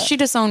feel Because that. she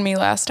disowned me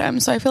last time,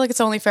 so I feel like it's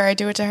only fair I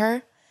do it to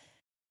her.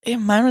 Yeah,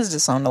 mine was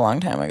disowned a long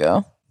time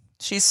ago.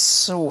 She's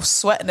so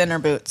sweating in her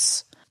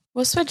boots.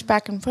 We'll switch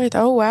back and forth.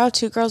 Oh, wow.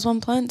 2 Girls, 1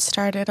 Blunt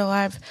started a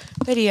live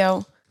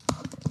video.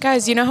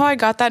 Guys, you know how I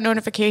got that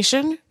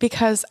notification?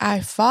 Because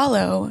I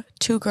follow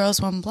 2 Girls,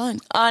 1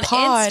 Blunt On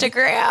pod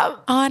Instagram.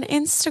 On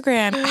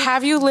Instagram.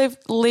 Have you lived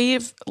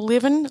us?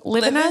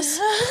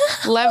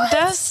 Leved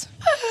us?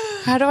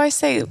 How do I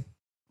say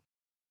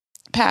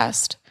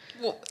past?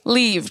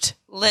 Leaved.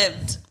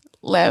 Lived.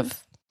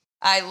 Live.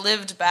 I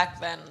lived back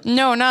then.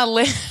 No, not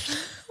live.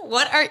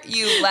 What are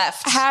you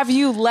left? Have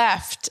you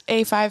left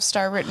a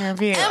 5-star written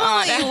review?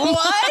 Emily,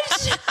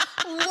 what?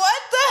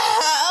 What the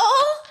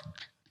hell?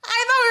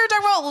 I thought we were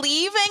talking about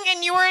leaving,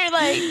 and you were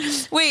like,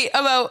 wait,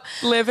 about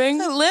living?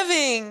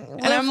 living.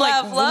 And I'm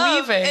like,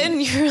 love, leaving.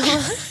 and you're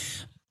like,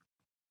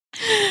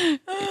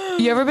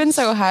 You ever been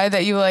so high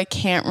that you like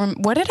can't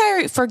what did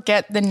I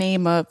forget the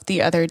name of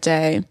the other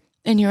day?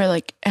 And you were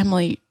like,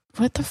 Emily,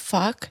 what the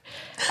fuck?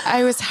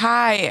 I was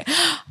high.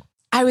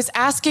 I was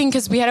asking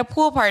because we had a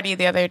pool party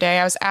the other day.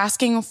 I was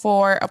asking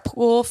for a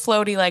pool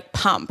floaty like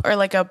pump or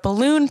like a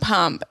balloon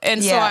pump.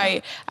 And so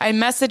I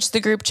messaged the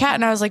group chat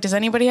and I was like, does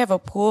anybody have a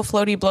pool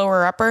floaty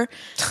blower upper?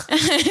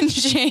 And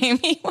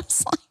Jamie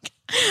was like,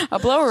 a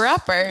blower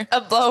upper.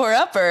 A blower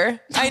upper.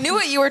 I knew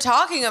what you were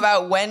talking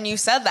about when you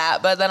said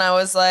that, but then I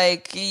was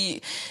like,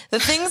 the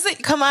things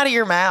that come out of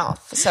your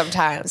mouth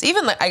sometimes,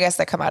 even I guess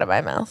that come out of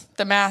my mouth.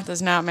 The math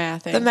is not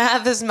mathing. The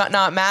math is not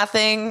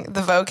mathing.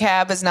 The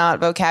vocab is not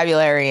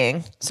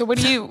vocabularying. So what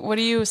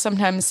do you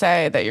sometimes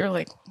say that you're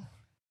like,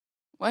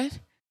 what?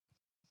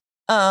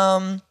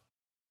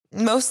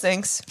 Most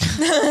things.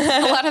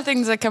 A lot of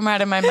things that come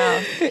out of my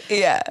mouth.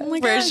 Yeah, Oh my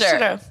for God, sure. I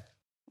should've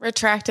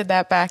retracted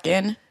that back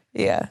in.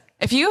 Yeah.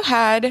 If you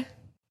had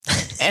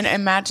an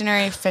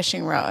imaginary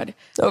fishing rod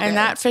Okay. and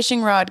that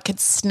fishing rod could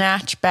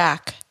snatch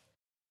back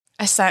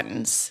a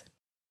sentence,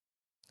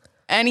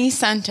 any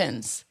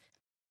sentence,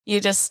 you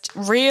just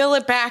reel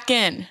it back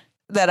in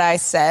That I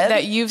said?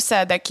 that you've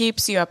said that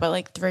keeps you up at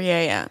like 3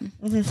 a.m.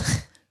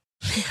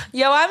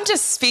 Yo, I'm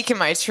just speaking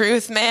my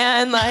truth,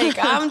 man. Like,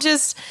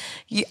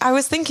 I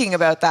was thinking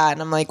about that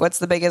and I'm like, what's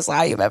the biggest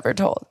lie you've ever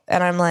told?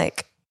 And I'm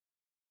like,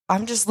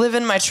 I'm just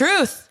living my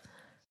truth.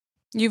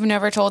 You've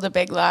never told a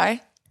big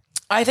lie?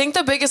 I think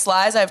the biggest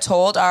lies I've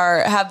told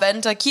have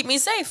been to keep me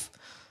safe.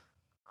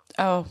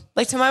 Oh,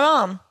 Like to my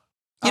mom.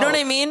 You know what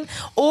I mean?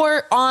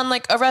 Or on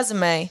like a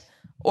resume.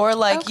 Or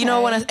like, you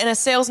know, Okay. in a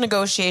sales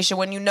negotiation,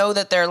 when you know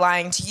that they're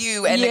lying to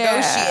you and Yeah.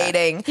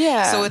 negotiating.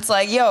 Yeah. So it's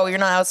like, yo, you're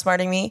not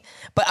outsmarting me.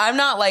 But I'm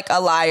not like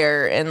a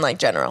liar in like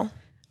general.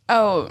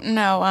 Oh,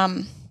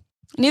 no.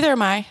 Neither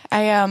am I.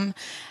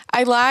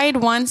 I lied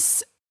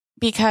once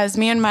because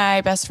me and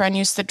my best friend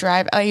used to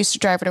drive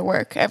her to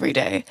work every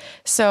day.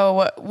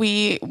 So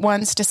we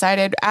once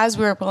decided as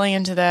we were pulling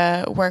into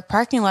the work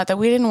parking lot that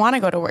we didn't want to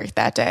go to work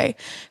that day.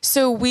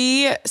 So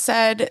we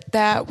said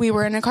that we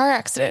were in a car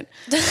accident.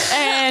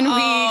 And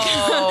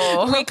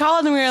we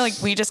called and we were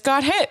like, we just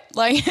got hit.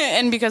 Like,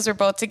 and because we're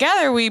both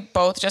together, we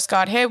both just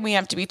got hit. We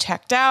have to be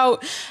checked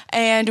out.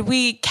 And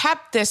we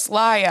kept this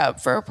lie up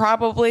for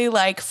probably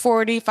like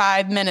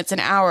 45 minutes, an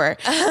hour.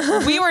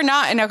 We were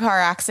not in a car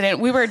accident.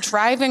 We were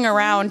driving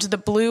around the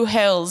Blue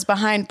Hills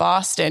behind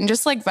Boston,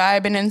 just like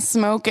vibing and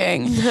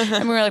smoking.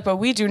 And we were like, but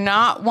we do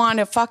not want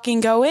to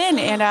fucking go in.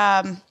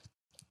 And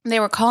they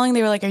were calling.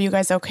 They were like, are you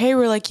guys okay? We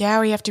were like, yeah,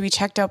 we have to be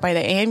checked out by the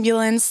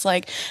ambulance.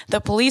 Like,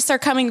 the police are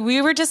coming.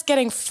 We were just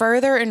getting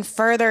further and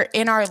further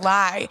in our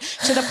lie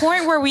to the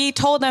point where we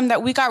told them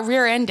that we got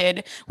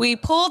rear-ended. We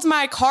pulled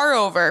my car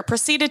over,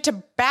 proceeded to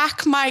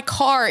back my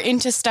car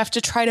into stuff to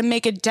try to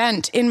make a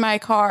dent in my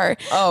car.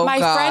 Oh, my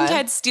God. friend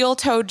had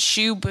steel-toed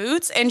shoe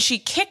boots and she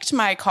kicked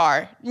my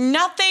car.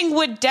 Nothing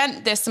would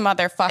dent this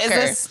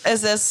motherfucker.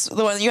 Is this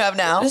the one you have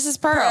now? This is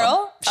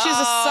Pearl. She's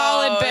a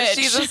solid bitch.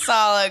 She's a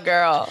solid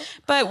girl.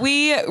 But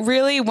we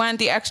really went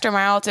the extra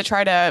mile to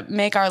try to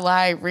make our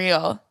lie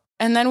real.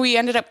 And then we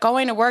ended up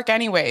going to work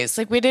anyways.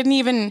 Like, we didn't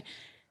even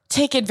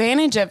take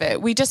advantage of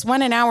it. We just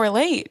went an hour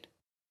late.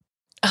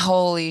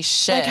 Holy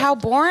shit. Like, how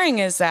boring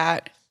is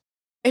that?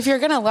 If you're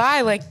going to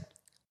lie, like,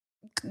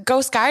 go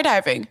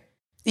skydiving.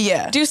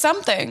 Yeah, Do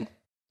something.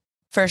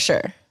 for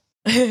sure.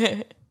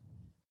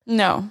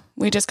 No,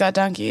 we just got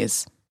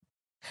donkeys.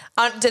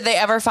 Did they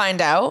ever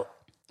find out?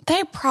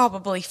 They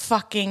probably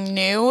fucking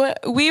knew.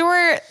 We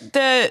were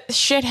the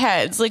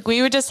shitheads. Like,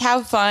 we would just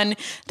have fun.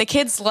 The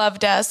kids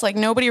loved us. Like,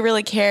 nobody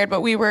really cared,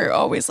 but we were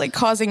always like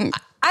causing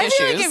I issues.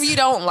 feel like if you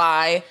don't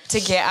lie to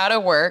get out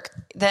of work,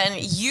 then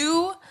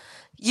you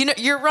know,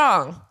 you're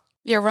wrong.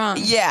 You're wrong.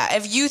 Yeah,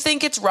 if you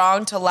think it's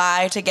wrong to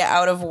lie to get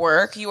out of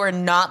work, you are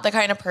not the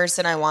kind of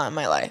person I want in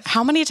my life.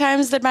 How many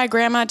times did my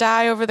grandma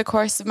die over the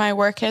course of my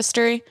work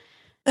history?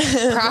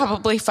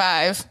 Probably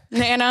 5.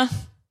 Nana,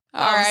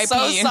 I'm R.I.P.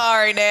 so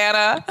sorry,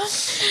 Nana.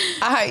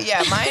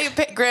 Yeah, my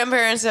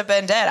grandparents have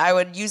been dead. I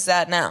would use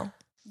that now.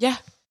 Yeah.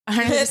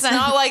 It's 100%.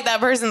 not like that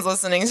person's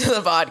listening to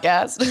the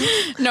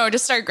podcast. No,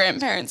 just our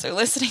grandparents are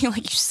listening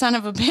like, you son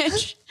of a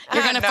bitch.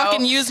 You're going to No.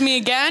 fucking use me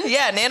again?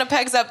 Yeah, Nana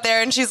Peg's up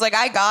there and she's like,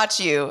 I got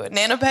you.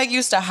 Nana Peg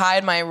used to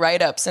hide my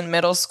write-ups in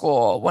middle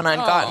school when I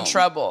got in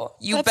trouble.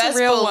 You that's a best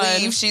real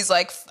believe one. she's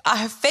like,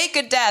 I fake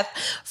a death,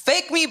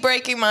 fake me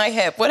breaking my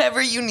hip,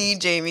 whatever you need,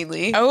 Jamie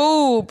Lee.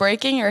 Oh,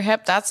 breaking your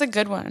hip. That's a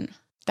good one.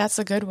 That's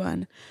a good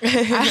one.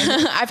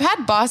 I've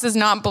had bosses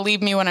not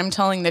believe me when I'm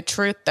telling the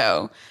truth,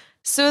 though.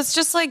 So it's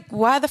just like,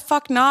 why the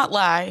fuck not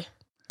lie?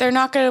 They're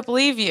not going to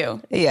believe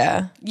you.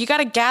 Yeah. You got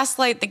to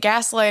gaslight the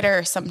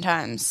gaslighter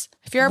sometimes.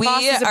 If your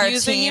boss is are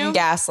abusing team you,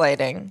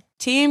 gaslighting.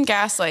 team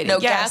gaslighting. No,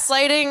 yes.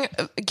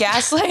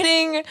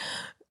 gaslighting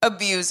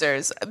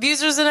abusers.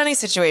 Abusers in any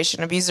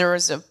situation.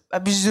 Abusers of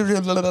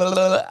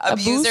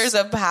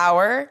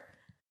power.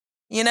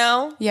 You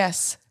know?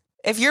 Yes.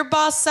 If your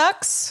boss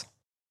sucks,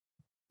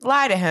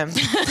 lie to him,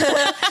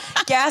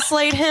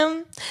 gaslight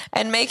him,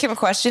 and make him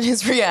question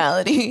his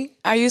reality.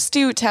 I used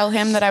to tell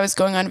him that I was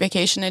going on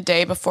vacation a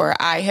day before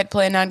I had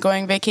planned on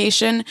going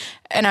vacation,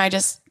 and I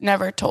just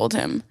never told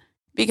him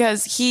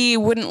because he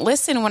wouldn't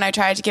listen when I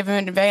tried to give him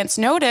an advance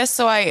notice.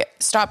 So I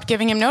stopped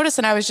giving him notice,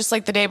 and I was just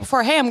like the day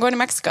before, hey, I'm going to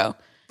Mexico.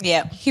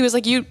 Yeah. He was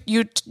like, you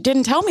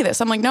didn't tell me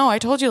this. I'm like, no, I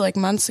told you like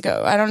months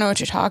ago. I don't know what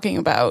you're talking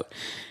about.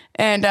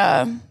 And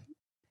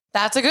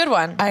that's a good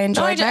one. I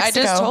enjoyed I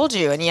Mexico. just told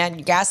you, and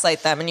you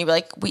gaslight them, and you'd be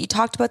like, we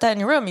talked about that in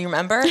your room, you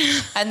remember?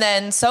 And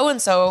then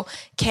so-and-so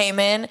came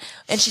in,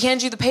 and she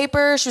handed you the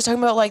paper. She was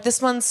talking about like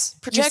this month's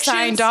you projections.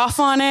 signed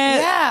off on it.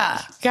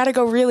 Yeah. Got to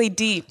go really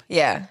deep.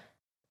 Yeah.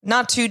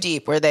 Not too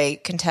deep where they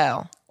can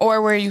tell.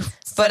 Or where you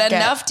But forget.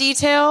 enough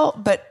detail,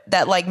 but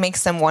that like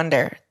makes them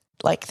wonder.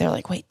 Like they're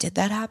like, wait, did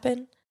that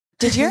happen?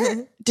 Did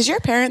your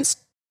parents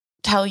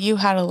tell you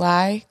how to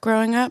lie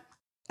growing up?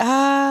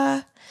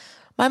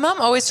 My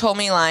mom always told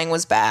me lying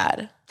was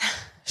bad.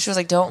 She was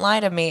like, don't lie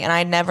to me. And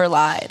I never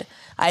lied.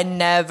 I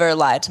never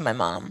lied to my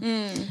mom.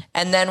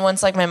 And then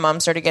once like my mom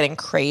started getting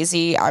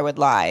crazy, I would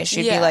lie.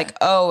 She'd be like,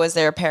 oh, is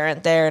there a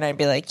parent there? And I'd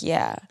be like,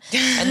 yeah.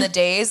 And the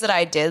days that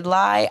I did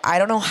lie, I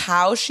don't know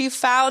how she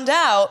found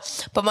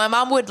out, but my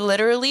mom would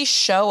literally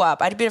show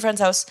up. I'd be at a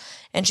friend's house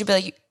and she'd be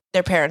like,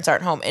 their parents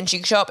aren't home. And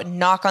she'd show up and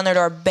knock on their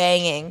door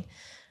banging.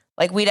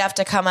 Like, we'd have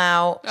to come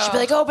out. She'd be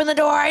like, open the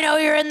door. I know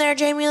you're in there,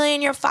 Jamie Lee,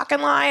 and you're fucking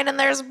lying, and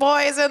there's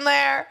boys in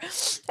there.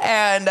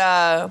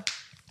 And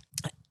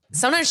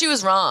sometimes she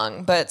was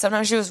wrong, but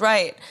sometimes she was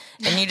right.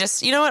 And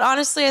you know what?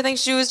 Honestly, I think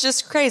she was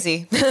just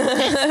crazy.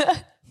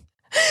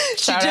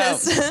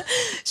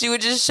 She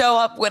would just show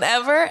up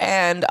whenever,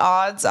 and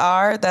odds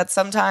are that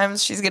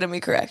sometimes she's going to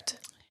be correct.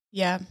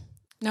 Yeah.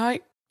 No,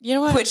 you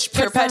know what? Which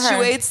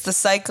perpetuates the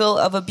cycle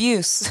of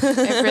abuse.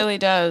 It really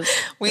does.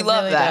 We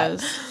love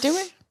that. Do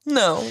we?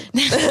 No.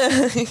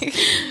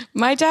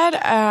 My dad,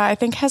 I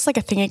think, has like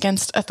a thing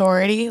against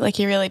authority. Like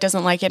he really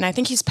doesn't like it. And I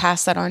think he's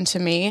passed that on to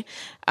me.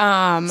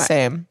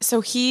 Same.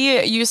 So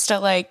he used to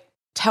like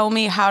tell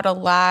me how to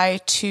lie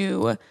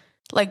to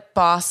like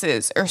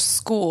bosses or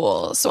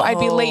school. So I'd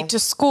be late to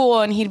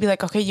school and he'd be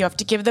like, okay, you have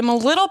to give them a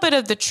little bit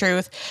of the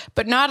truth,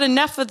 but not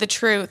enough of the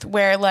truth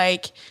where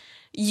like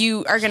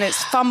you are going to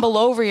fumble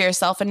over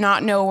yourself and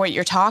not know what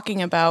you're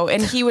talking about.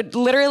 And he would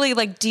literally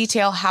like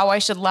detail how I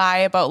should lie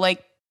about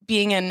like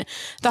being in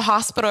the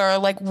hospital or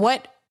like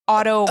what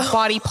auto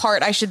body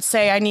part I should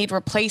say I need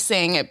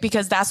replacing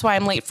because that's why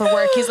I'm late for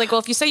work. He's like,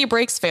 well, if you say your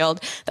brakes failed,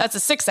 that's a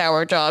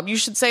 6-hour job. You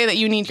should say that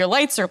you need your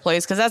lights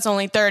replaced because that's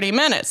only 30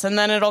 minutes and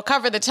then it'll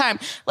cover the time.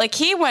 Like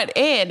he went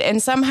in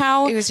and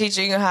somehow he was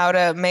teaching you how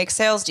to make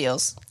sales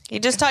deals. He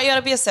just taught you how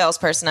to be a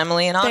salesperson,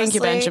 Emily. And honestly, thank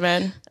you,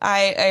 Benjamin.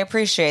 I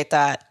appreciate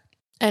that.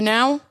 And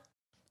now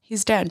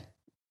he's dead.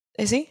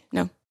 Is he?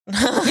 No.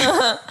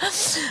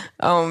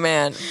 Oh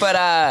man.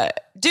 But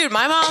dude,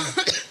 my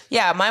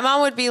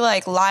mom would be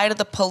like, lie to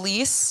the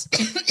police.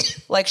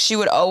 Like she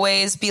would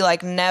always be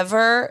like,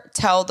 never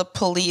tell the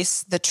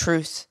police the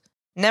truth.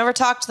 Never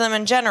talk to them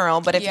in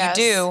general, but if you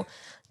do,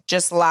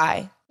 just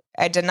lie.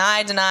 I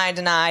deny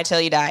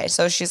till you die.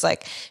 So she's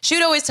like, she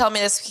would always tell me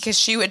this because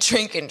she would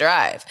drink and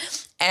drive.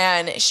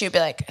 And she'd be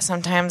like,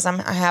 sometimes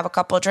I have a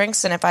couple of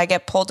drinks, and if I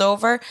get pulled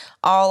over,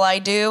 all I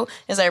do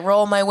is I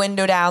roll my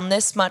window down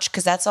this much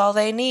because that's all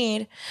they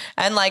need.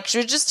 And like, she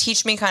would just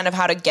teach me kind of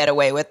how to get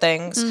away with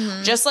things.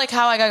 Just like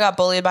how I got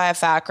bullied by a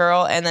fat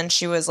girl. And then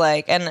she was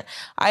like, and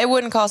I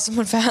wouldn't call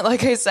someone fat,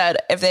 like I said,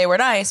 if they were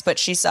nice, but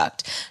she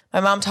sucked. My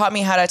mom taught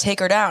me how to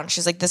take her down.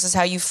 She's like, this is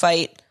how you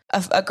fight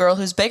a girl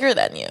who's bigger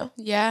than you.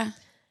 Yeah.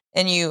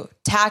 And you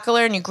tackle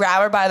her and you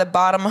grab her by the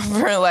bottom of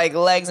her like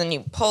legs and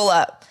you pull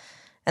up.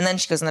 And then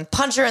she goes and then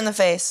punch her in the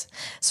face.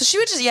 So she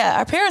would just,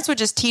 our parents would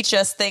just teach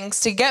us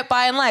things to get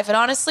by in life. And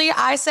honestly,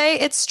 I say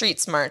it's street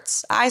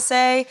smarts. I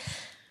say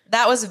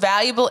that was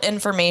valuable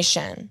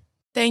information.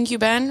 Thank you,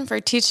 Ben, for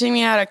teaching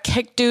me how to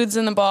kick dudes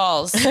in the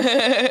balls.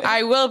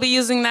 I will be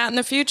using that in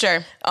the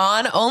future.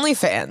 On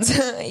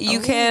OnlyFans.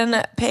 You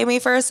can pay me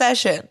for a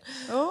session.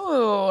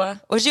 Oh.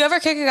 Would you ever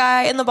kick a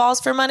guy in the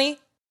balls for money?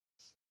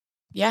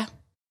 Yeah.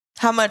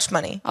 How much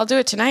money? I'll do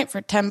it tonight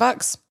for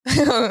 $10.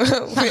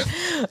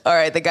 All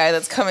right, the guy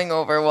that's coming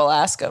over, we'll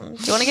ask him.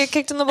 Do you want to get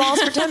kicked in the balls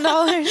for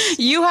 $10?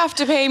 You have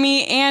to pay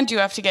me and you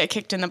have to get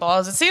kicked in the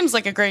balls. It seems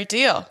like a great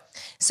deal.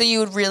 So you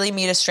would really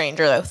meet a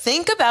stranger, though.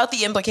 Think about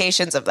the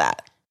implications of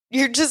that.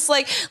 You're just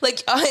like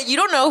you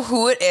don't know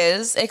who it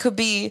is. It could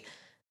be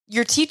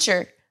your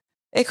teacher.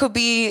 It could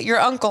be your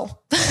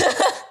uncle.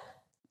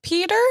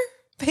 Peter?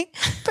 Peter.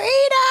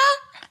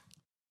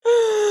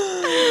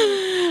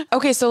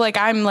 Okay, so like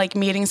I'm like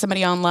meeting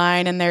somebody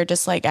online and they're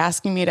just like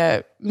asking me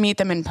to meet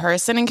them in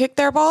person and kick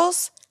their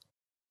balls?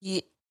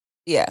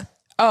 Yeah.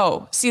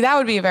 Oh, see, that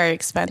would be very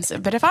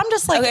expensive. But if I'm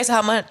just like... Okay, so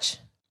how much?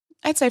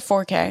 I'd say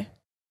 $4,000.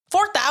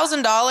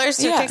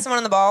 $4,000 to kick someone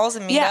in the balls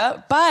and meet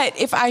up? But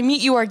if I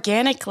meet you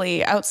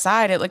organically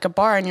outside at like a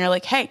bar and you're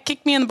like, hey,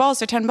 kick me in the balls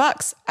for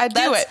 $10, I'd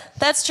do it.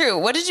 That's true.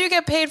 What did you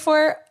get paid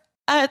for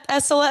at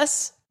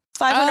SLS?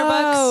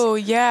 $500. Oh,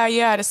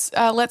 yeah.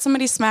 To let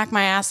somebody smack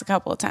my ass a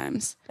couple of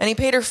times. And he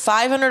paid her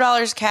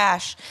 $500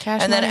 cash.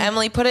 And then money.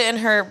 Emily put it in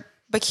her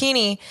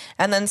bikini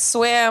and then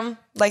swam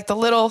like the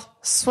little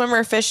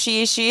swimmer fish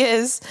she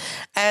is.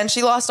 And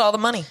she lost all the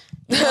money.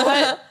 You know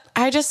what?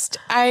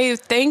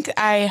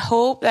 I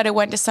hope that it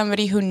went to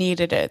somebody who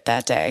needed it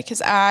that day, because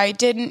I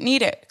didn't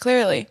need it,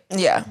 clearly.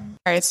 Yeah.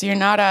 All right, so you're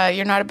not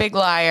a big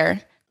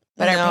liar,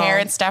 but No. our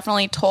parents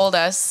definitely told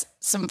us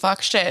some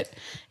fuck shit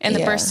in the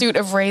Yeah. pursuit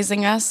of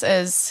raising us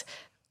as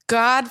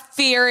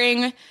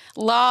God-fearing,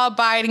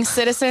 law-abiding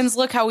citizens.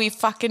 Look how we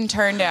fucking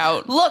turned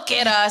out. Look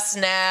at us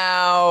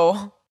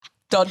now.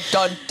 Dun,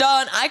 dun,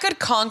 dun. I could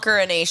conquer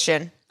a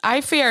nation.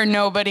 I fear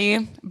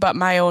nobody but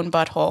my own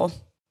butthole.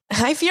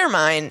 I fear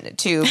mine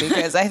too,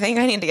 because I think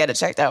I need to get it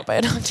checked out by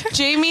a doctor.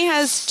 Jamie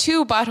has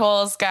 2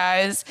 buttholes,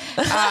 guys.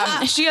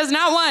 She has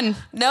not one.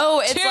 No,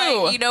 it's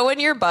 2. like,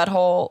 when your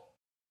butthole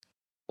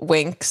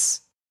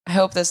winks. I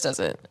hope this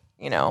doesn't,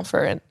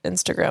 for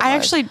Instagram. I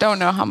actually don't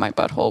know how my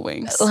butthole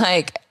winks.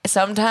 like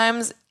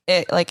sometimes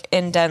it like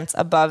indents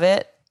above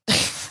it.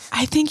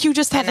 I think you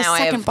just have a And now I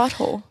second have-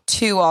 butthole.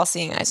 2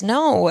 all-seeing eyes.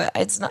 No,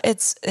 it's not.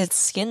 It's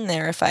skin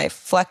there. If I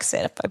flex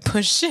it, if I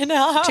push it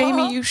out.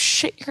 Jamie, you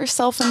shit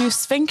yourself a new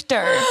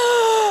sphincter.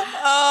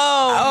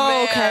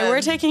 Oh, Okay,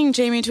 we're taking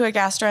Jamie to a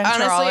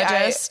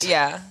gastroenterologist.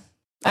 yeah.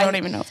 I don't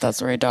even know if that's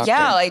the right doctor.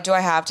 Yeah, like, do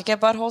I have to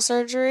get butthole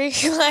surgery?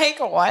 Like,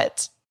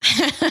 what?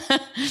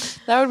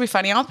 That would be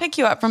funny. I'll pick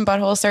you up from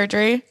butthole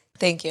surgery.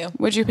 Thank you.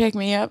 Would you pick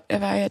me up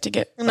if I had to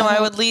get... No,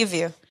 I would leave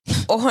you.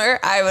 Or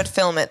I would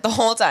film it the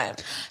whole time.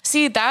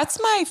 See, that's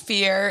my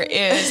fear,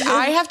 is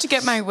I have to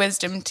get my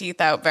wisdom teeth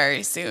out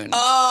very soon.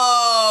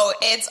 Oh,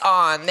 it's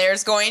on.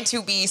 There's going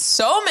to be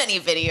so many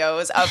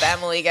videos of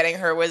Emily getting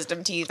her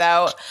wisdom teeth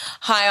out,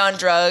 high on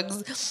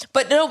drugs.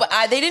 But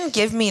they didn't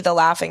give me the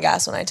laughing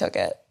gas when I took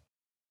it.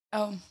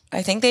 Oh.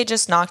 I think they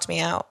just knocked me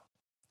out.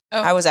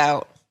 Oh. I was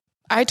out.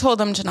 I told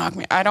them to knock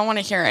me. I don't want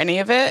to hear any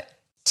of it.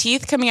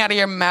 Teeth coming out of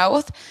your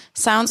mouth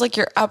sounds like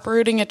you're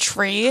uprooting a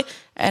tree,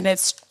 and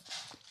it's...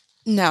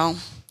 No.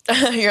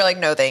 You're like,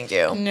 no, thank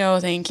you. No,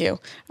 thank you.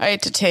 I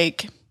had to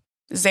take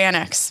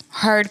Xanax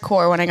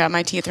hardcore when I got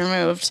my teeth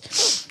removed.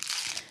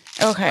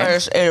 Okay. I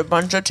just ate a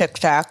bunch of Tic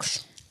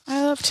Tacs.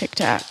 I love Tic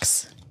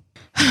Tacs.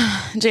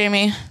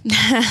 Jamie,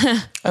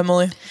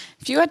 Emily.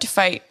 if you had to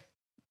fight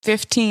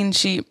 15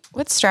 sheep,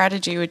 what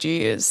strategy would you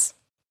use?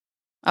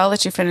 I'll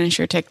let you finish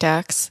your Tic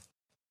Tacs.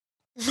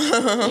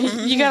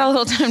 You got a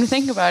little time to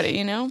think about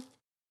it,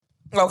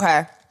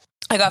 Okay.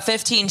 I got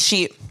 15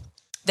 sheep.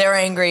 They're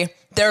angry.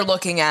 They're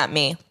looking at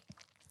me.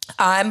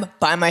 I'm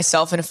by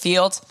myself in a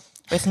field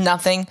with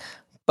nothing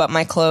but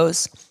my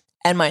clothes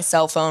and my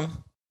cell phone.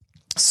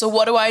 So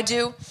what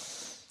do?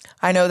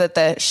 I know that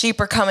the sheep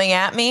are coming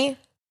at me,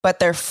 but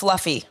they're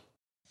fluffy.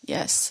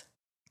 Yes.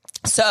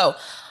 So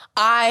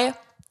I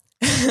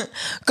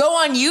go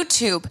on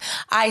YouTube.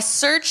 I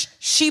search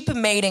sheep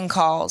mating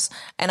calls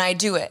and I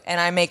do it.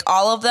 And I make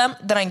all of them.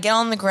 Then I get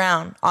on the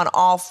ground on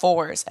all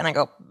 4s and I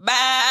go,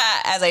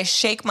 bah, as I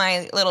shake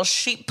my little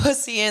sheep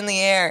pussy in the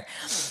air.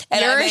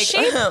 And You're a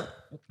sheep?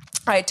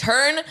 I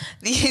turn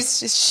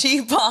these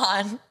sheep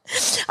on.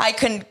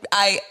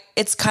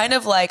 It's kind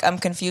of like I'm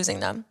confusing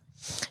them.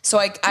 So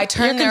I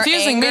turn You're their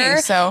confusing me,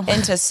 anger so.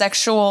 into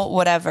sexual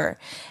whatever.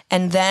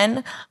 And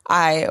then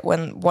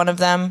when one of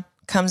them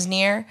comes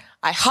near,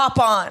 I hop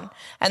on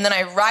and then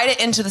I ride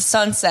it into the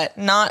sunset,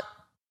 not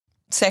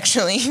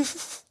sexually,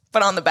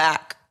 but on the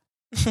back.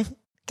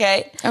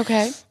 Okay?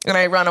 Okay. And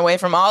I run away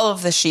from all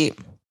of the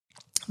sheep.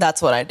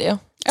 That's what I do.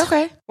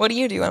 Okay. What do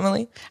you do,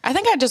 Emily? I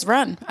think I'd just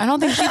run. I don't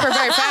think sheep are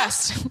very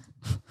fast.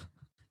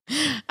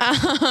 And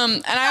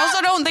I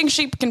also don't think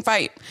sheep can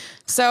fight.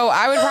 So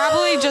I would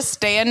probably just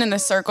stand in a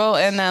circle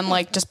and then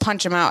just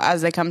punch them out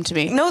as they come to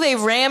me. No, they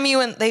ram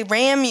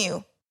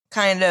you,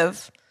 kind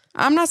of.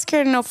 I'm not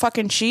scared of no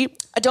fucking sheep.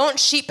 Don't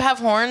sheep have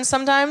horns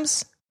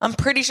sometimes? I'm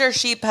pretty sure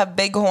sheep have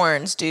big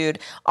horns, dude.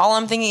 All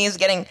I'm thinking is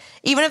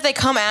even if they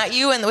come at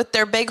you and with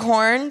their big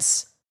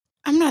horns.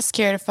 I'm not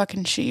scared of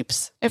fucking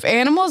sheeps. If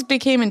animals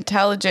became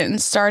intelligent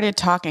and started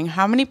talking,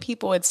 how many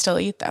people would still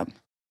eat them?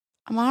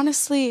 I'm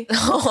honestly,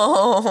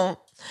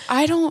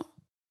 I don't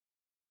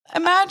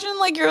imagine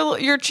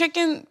your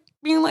chicken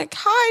being like,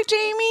 "Hi,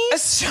 Jamie.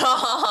 Stop.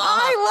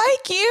 I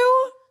like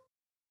you.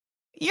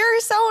 You're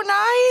so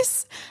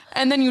nice."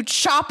 And then you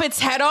chop its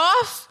head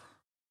off.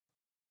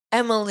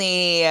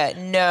 Emily,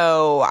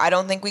 no, I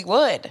don't think we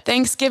would.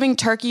 Thanksgiving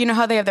turkey, you know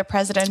how they have the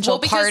presidential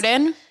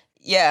pardon?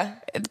 Yeah.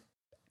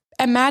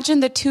 Imagine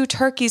the 2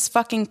 turkeys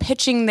fucking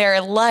pitching their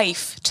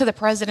life to the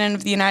president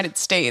of the United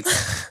States.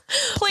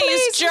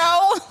 Please,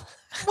 Joe,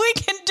 we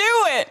can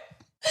do it.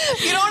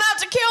 You don't have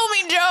to kill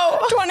me, Joe.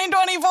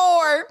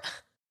 2024.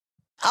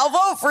 I'll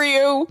vote for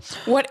you.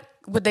 What,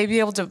 would they be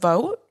able to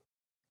vote?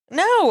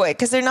 No,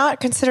 because they're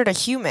not considered a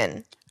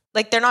human.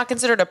 Like, they're not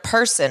considered a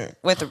person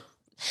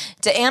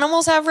do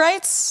animals have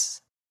rights?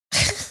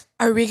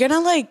 Are we going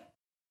to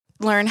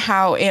learn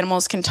how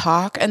animals can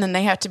talk and then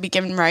they have to be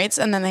given rights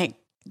and then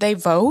they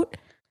vote?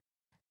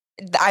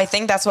 I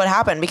think that's what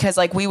happened because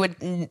like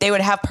they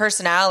would have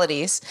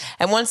personalities,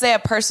 and once they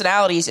have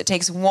personalities, it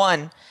takes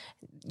one.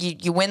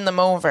 You win them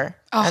over,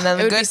 and then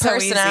the good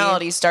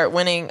personalities start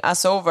winning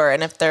us over.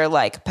 And if they're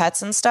like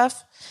pets and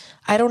stuff,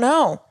 I don't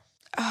know.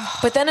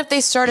 But then if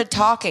they started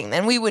talking,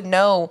 then we would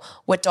know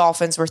what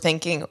dolphins were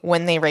thinking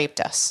when they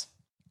raped us.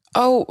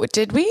 Oh,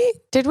 did we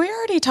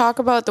already talk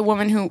about the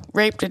woman who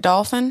raped a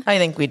dolphin? I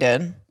think we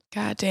did.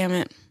 God damn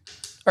it.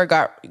 Or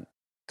got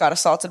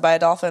assaulted by a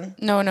dolphin.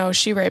 No,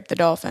 she raped the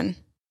dolphin.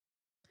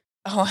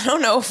 Oh, I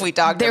don't know if we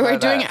talked about that. They were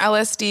doing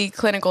LSD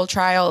clinical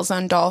trials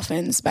on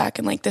dolphins back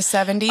in like the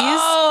 70s.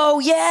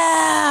 Oh,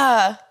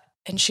 yeah.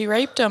 And she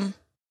raped him.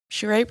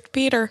 She raped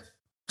Peter.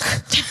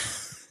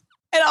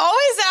 It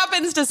always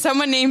happens to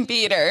someone named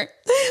Peter.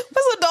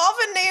 Was a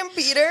dolphin named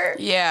Peter?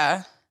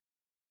 Yeah.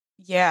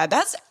 Yeah,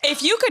 that's...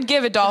 If you could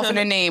give a dolphin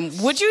a name,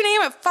 would you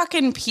name it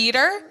fucking Peter?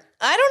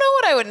 I don't know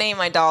what I would name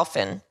my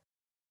dolphin.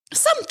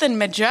 Something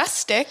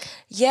majestic.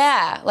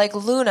 Yeah, like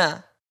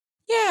Luna.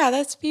 Yeah,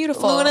 that's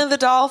beautiful. Luna the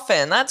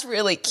dolphin. That's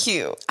really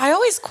cute. I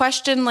always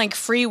question like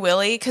Free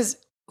Willy because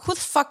who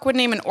the fuck would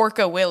name an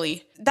orca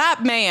Willy?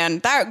 That man,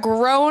 that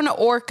grown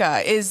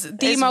orca is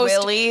most...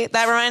 Willy?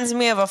 That reminds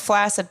me of a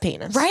flaccid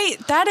penis. Right?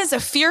 That is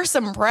a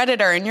fearsome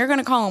predator and you're going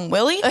to call him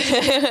Willy?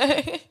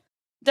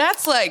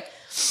 That's like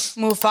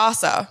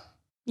Mufasa.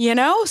 You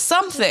know?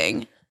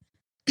 Something.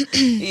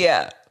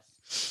 Yeah.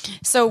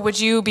 So would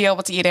you be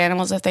able to eat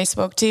animals if they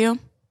spoke to you?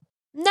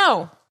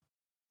 No.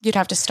 You'd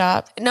have to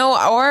stop. No,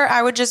 or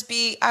I would just,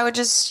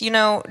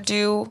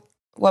 do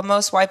what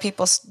most white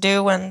people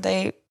do when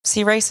they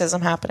see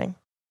racism happening.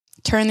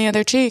 Turn the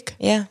other cheek.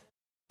 Yeah.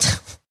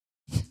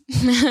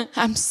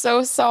 I'm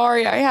so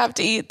sorry. I have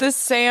to eat this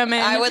salmon.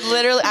 I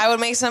would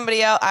make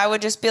somebody else. I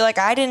would just be like,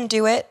 I didn't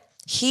do it.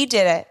 He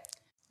did it.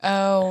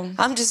 Oh.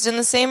 I'm just in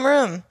the same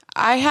room.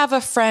 I have a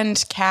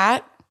friend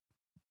cat.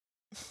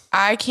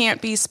 I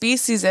can't be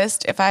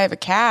speciesist if I have a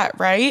cat,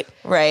 right?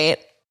 Right.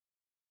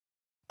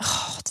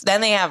 Oh,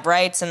 then they have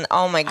rights, and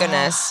oh my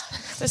goodness,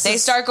 they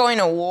start going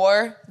to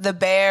war. The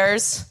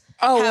bears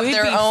have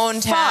their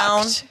own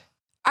town.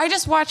 I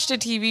just watched a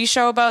TV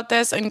show about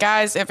this, and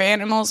guys, if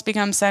animals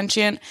become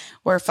sentient,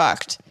 we're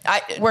fucked.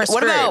 We're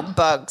screwed. What about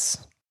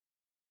bugs?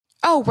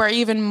 Oh, we're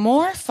even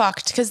more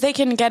fucked because they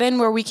can get in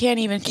where we can't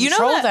even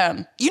control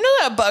them. You know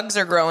that bugs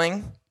are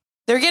growing.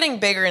 They're getting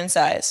bigger in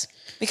size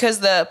because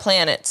the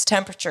planet's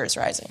temperature is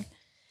rising.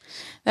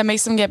 That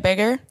makes them get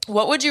bigger?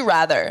 What would you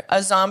rather?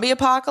 A zombie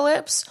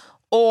apocalypse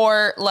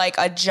or like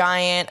a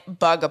giant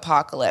bug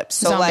apocalypse?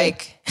 So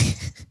like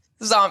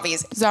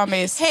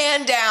zombies.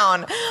 Hand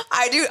down.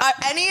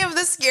 Any of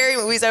the scary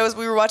movies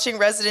we were watching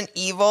Resident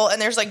Evil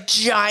and there's like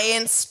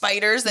giant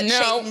spiders that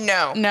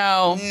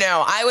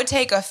No. I would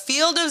take a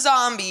field of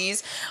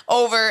zombies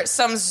over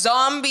some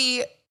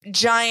zombie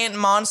giant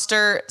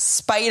monster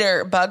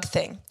spider bug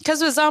thing.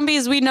 Because with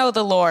zombies, we know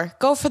the lore.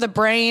 Go for the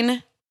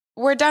brain.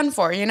 We're done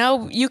for, you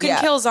know? You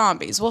can kill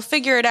zombies. We'll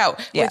figure it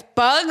out. Yeah. With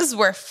bugs,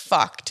 we're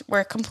fucked.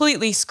 We're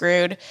completely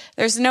screwed.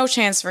 There's no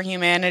chance for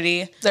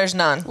humanity. There's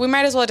none. We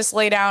might as well just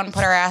lay down and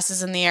put our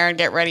asses in the air and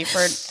get ready for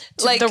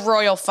the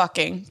royal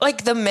fucking.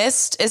 Like The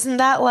Mist, isn't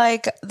that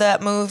like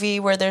that movie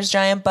where there's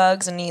giant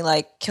bugs and he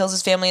like kills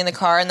his family in the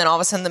car and then all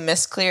of a sudden the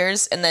mist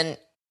clears and then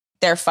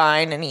they're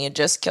fine and he had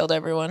just killed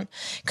everyone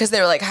because they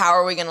were like, how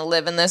are we going to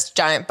live in this?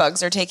 Giant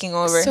bugs are taking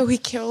over. So he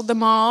killed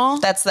them all?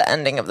 That's the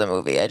ending of the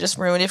movie. I just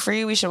ruined it for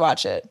you. We should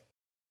watch it.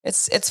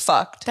 It's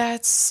fucked.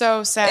 That's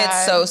so sad.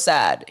 It's so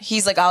sad.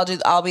 He's like,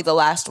 I'll be the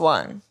last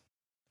one.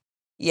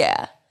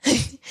 Yeah.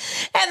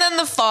 And then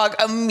the fog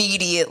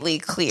immediately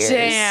clears.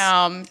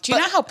 Damn. Do you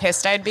know how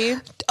pissed I'd be?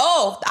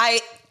 Oh,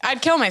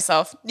 I'd kill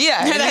myself.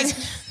 Yeah.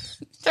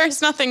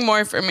 There's nothing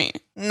more for me.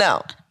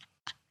 No.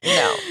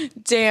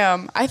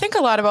 Damn. I think a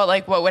lot about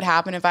like what would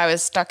happen if I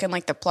was stuck in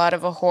like the plot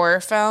of a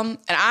horror film.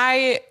 And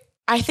I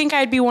think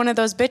I'd be one of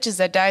those bitches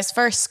that dies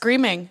first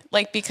screaming.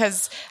 Like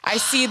because I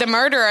see the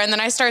murderer and then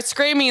I start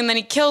screaming and then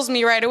he kills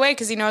me right away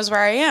because he knows where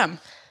I am.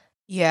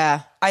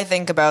 Yeah. I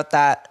think about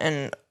that.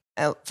 And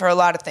for a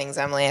lot of things,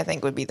 Emily, I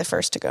think would be the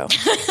first to go.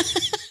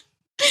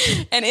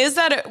 And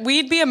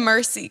we'd be a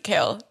mercy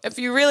kill if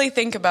you really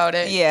think about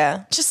it.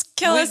 Yeah. Just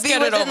kill us,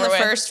 get it over with. with.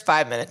 First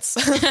 5 minutes.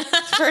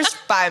 First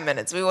 5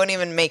 minutes. We wouldn't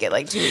even make it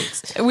like 2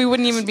 weeks. We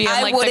wouldn't even be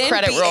on like the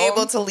credit roll. I wouldn't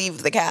be able to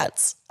leave the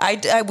cats.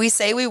 We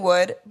say we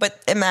would,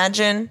 but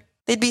imagine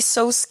they'd be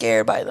so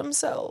scared by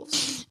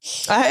themselves.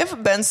 I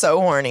have been so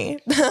horny.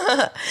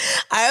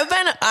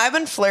 I've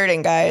been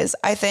flirting, guys.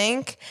 I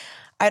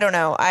don't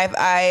know.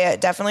 I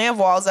definitely have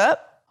walls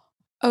up.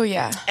 Oh,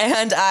 yeah.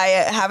 And I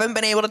haven't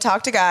been able to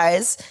talk to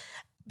guys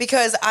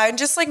because I'm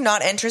just like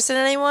not interested in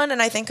anyone. And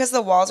I think because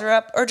the walls are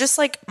up or just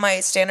like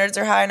my standards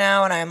are high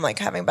now and I'm like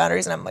having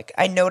boundaries and I'm like,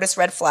 I notice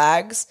red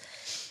flags.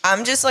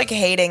 I'm just like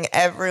hating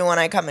everyone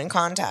I come in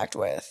contact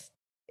with.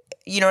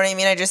 You know what I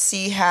mean? I just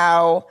see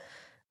how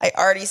I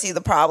already see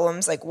the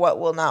problems, like what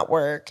will not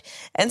work.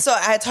 And so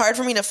it's hard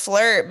for me to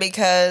flirt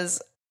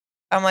because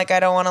I'm like,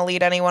 I don't want to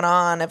lead anyone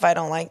on if I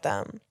don't like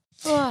them.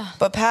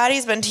 But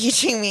Patty's been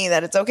teaching me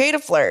that it's okay to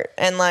flirt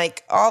and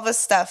like all this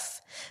stuff.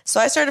 So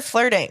I started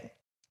flirting.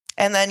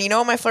 And then you know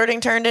what my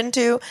flirting turned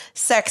into?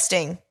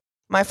 Sexting.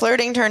 My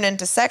flirting turned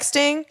into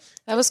sexting.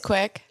 That was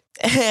quick.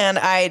 And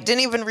I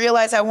didn't even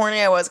realize how horny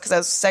I was because I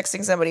was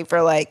sexting somebody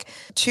for like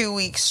 2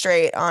 weeks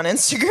straight on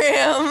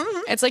Instagram.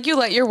 It's like you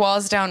let your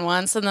walls down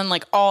once and then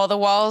like all the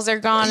walls are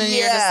gone and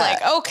you're just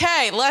like,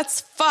 okay,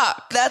 let's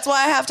fuck. That's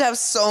why I have to have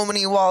so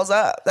many walls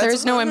up.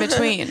 There's no in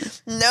between.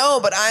 No,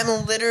 but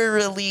I'm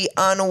literally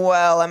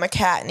unwell. I'm a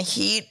cat in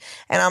heat,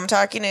 and I'm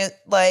talking to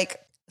like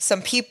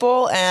some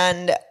people,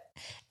 and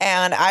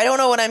I don't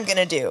know what I'm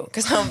gonna do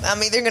because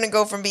I'm either gonna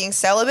go from being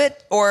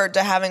celibate or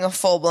to having a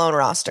full blown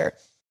roster.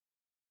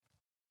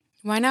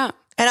 Why not?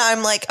 And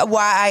I'm like,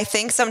 why I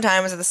think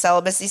sometimes with the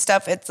celibacy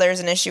stuff, there's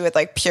an issue with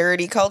like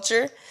purity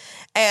culture.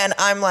 And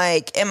I'm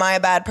like, am I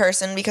a bad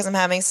person because I'm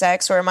having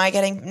sex, or am I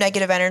getting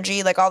negative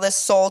energy? Like all this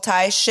soul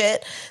tie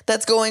shit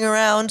that's going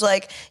around.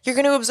 Like you're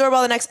going to absorb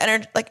all the next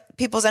energy, like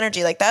people's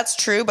energy. Like that's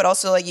true. But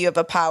also like you have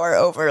a power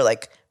over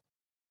like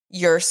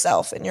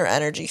yourself and your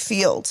energy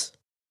field.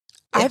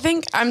 I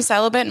think I'm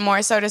celibate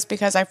more so just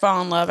because I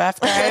fall in love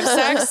after I have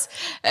sex.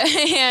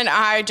 And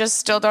I just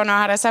still don't know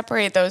how to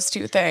separate those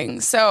two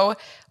things. So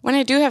when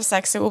I do have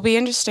sex, it will be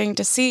interesting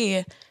to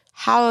see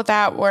how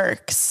that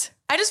works.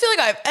 I just feel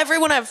like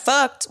everyone I've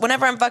fucked,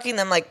 whenever I'm fucking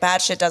them, like bad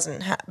shit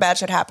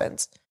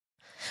happens.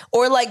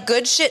 Or like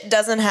good shit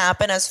doesn't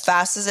happen as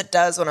fast as it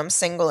does when I'm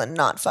single and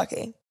not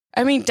fucking.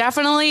 I mean,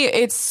 definitely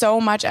it's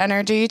so much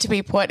energy to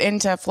be put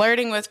into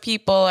flirting with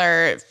people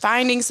or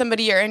finding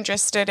somebody you're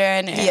interested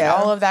in. And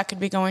all of that could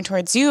be going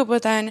towards you.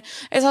 But then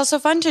it's also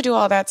fun to do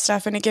all that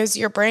stuff and it gives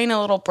your brain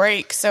a little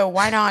break. So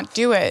why not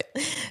do it?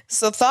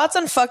 So thoughts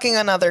on fucking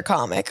another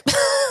comic?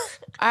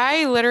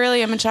 I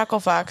literally am a chuckle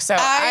fuck. So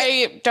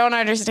I don't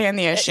understand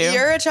the issue.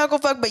 You're a chuckle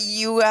fuck, but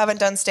you haven't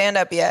done stand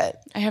up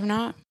yet. I have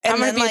not. And I'm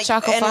going to be a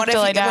chuckle fuck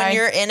till I die. When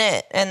you're in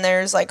it and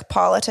there's like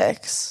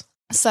politics.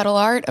 Subtle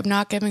art of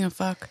not giving a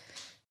fuck.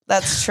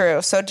 That's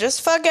true. So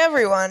just fuck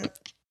everyone.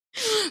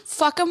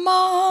 Fuck them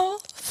all.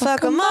 Fuck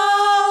them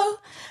all.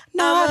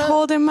 Not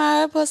holding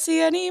my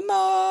pussy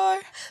anymore.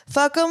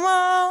 Fuck them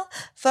all.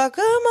 Fuck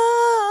them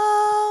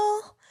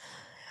all.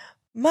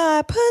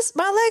 My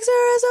legs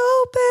are as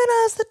open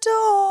as the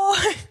door.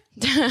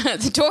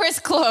 The door is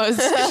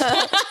closed.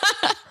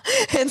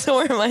 And so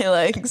are my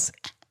legs.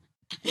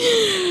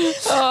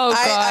 Oh, God.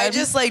 I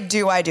just like,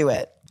 do I do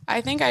it? I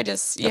think I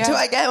just, Do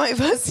I get my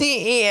pussy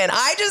eaten?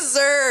 I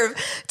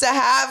deserve to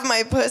have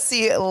my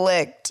pussy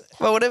licked.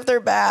 But what if they're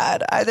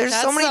bad? There's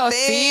so many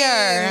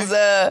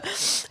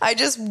things. I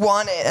just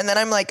want it. And then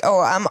I'm like, oh,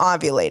 I'm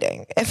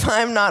ovulating. If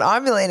I'm not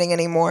ovulating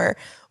anymore,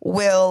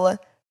 will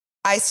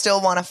I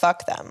still want to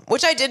fuck them?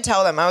 Which I did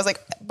tell them. I was like,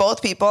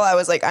 both people, I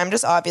was like, I'm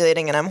just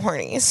ovulating and I'm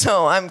horny.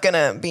 So I'm going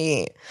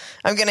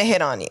to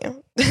hit on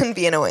you and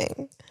be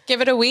annoying.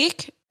 Give it a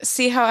week,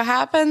 see how it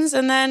happens,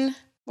 and then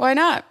why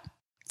not?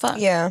 Fuck.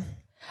 Yeah.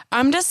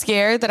 I'm just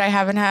scared that I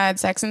haven't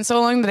had sex in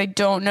so long that I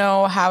don't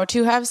know how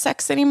to have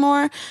sex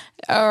anymore,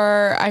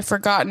 or I've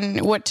forgotten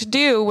what to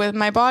do with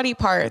my body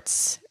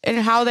parts and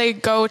how they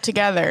go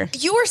together.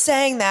 You were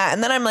saying that,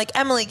 and then I'm like,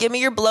 Emily, give me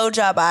your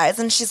blowjob eyes.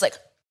 And she's like,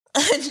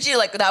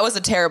 that was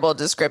a terrible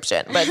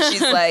description, but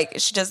she's like,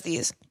 she does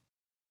these.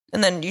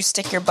 And then you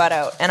stick your butt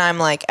out. And I'm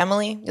like,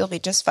 Emily, you'll be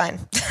just fine.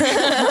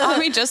 I'll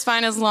be just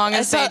fine as long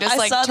as they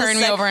just turn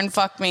me over and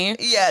fuck me.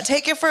 Yeah,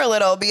 take it for a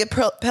little. Be a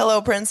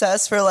pillow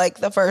princess for like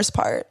the first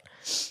part.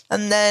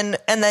 And then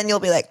you'll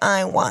be like,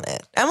 I want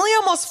it. Emily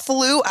almost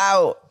flew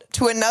out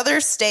to another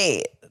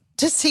state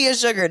to see a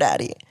sugar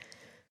daddy.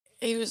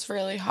 He was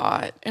really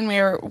hot. And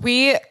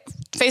we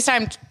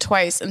FaceTimed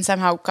twice and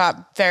somehow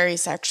got very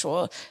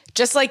sexual.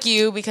 Just like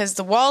you, because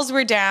the walls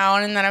were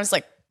down. And then I was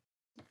like,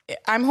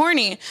 I'm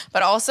horny,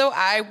 but also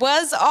I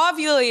was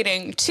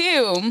ovulating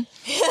too.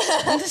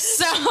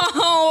 So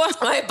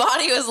my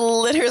body was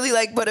literally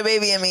like, put a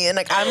baby in me. And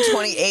like, I'm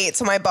 28.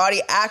 So my body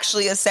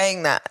actually is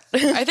saying that.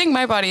 I think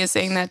my body is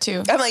saying that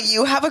too. I'm like,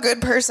 you have a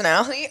good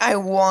personality. I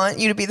want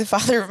you to be the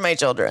father of my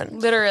children.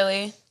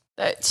 Literally.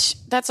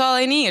 That's all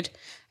I need.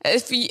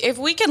 If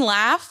we can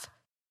laugh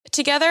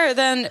together,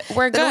 then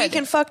we're good. Then we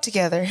can fuck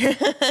together.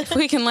 If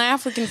we can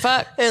laugh, we can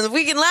fuck. And if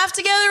we can laugh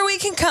together, we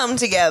can come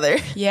together.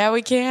 Yeah,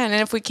 we can.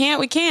 And if we can't,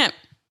 we can't.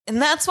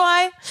 And that's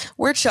why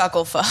we're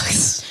chuckle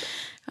fucks.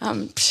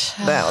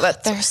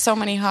 There's so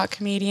many hot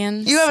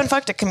comedians. You haven't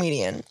fucked a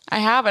comedian. I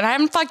haven't. I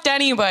haven't fucked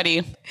anybody.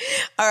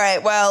 All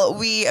right. Well,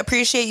 we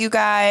appreciate you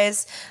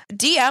guys.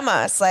 DM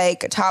us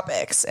like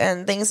topics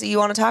and things that you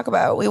want to talk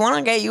about. We want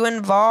to get you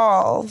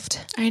involved.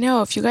 I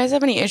know. If you guys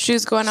have any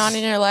issues going on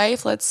in your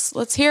life,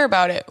 let's hear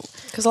about it.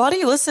 Because a lot of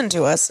you listen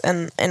to us,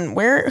 and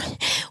where's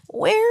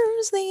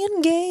the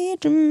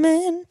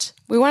engagement?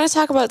 We want to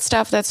talk about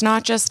stuff that's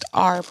not just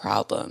our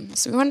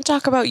problems. We want to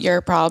talk about your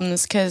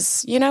problems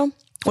because, you know.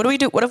 What do we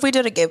do? What if we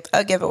did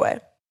a giveaway?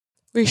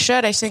 We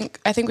should. I think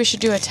we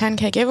should do a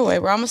 10K giveaway.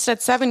 We're almost at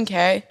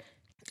 7K.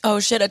 Oh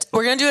shit!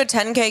 We're gonna do a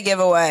 10K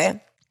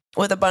giveaway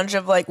with a bunch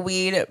of like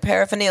weed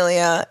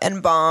paraphernalia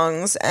and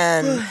bongs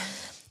and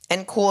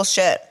cool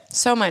shit.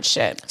 So much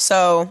shit.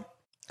 So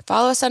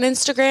follow us on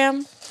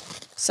Instagram.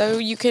 So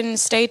you can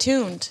stay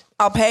tuned.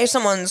 I'll pay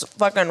someone's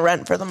fucking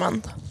rent for the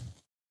month.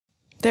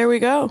 There we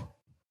go.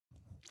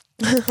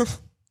 There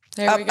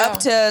we go.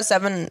 Up to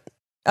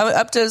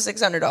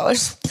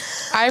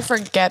 $600. I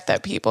forget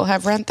that people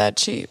have rent that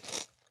cheap.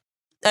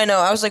 I know.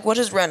 I was like, what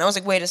is rent? I was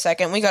like, wait a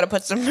second. We got to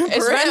put some parameters.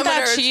 Is rent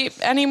that cheap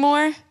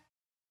anymore?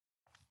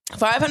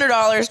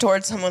 $500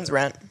 towards someone's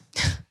rent.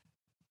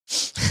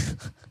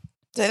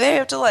 Do they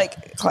have to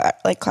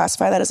like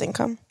classify that as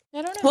income?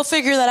 I don't know. We'll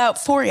figure that out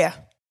for you.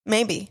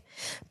 Maybe.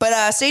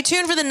 But stay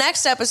tuned for the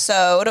next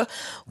episode.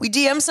 We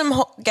DM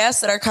some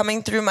guests that are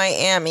coming through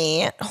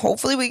Miami.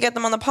 Hopefully we get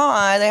them on the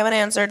pod. They haven't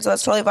answered, so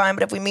that's totally fine.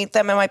 But if we meet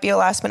them, it might be a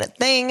last minute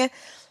thing.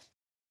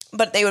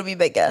 But they would be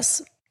big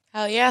guests.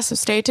 Hell yeah, so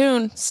stay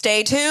tuned.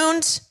 Stay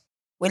tuned.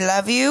 We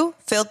love you.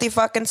 Filthy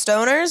fucking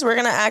stoners. We're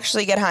going to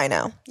actually get high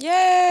now.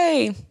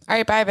 Yay. All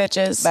right, bye,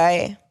 bitches.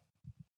 Bye.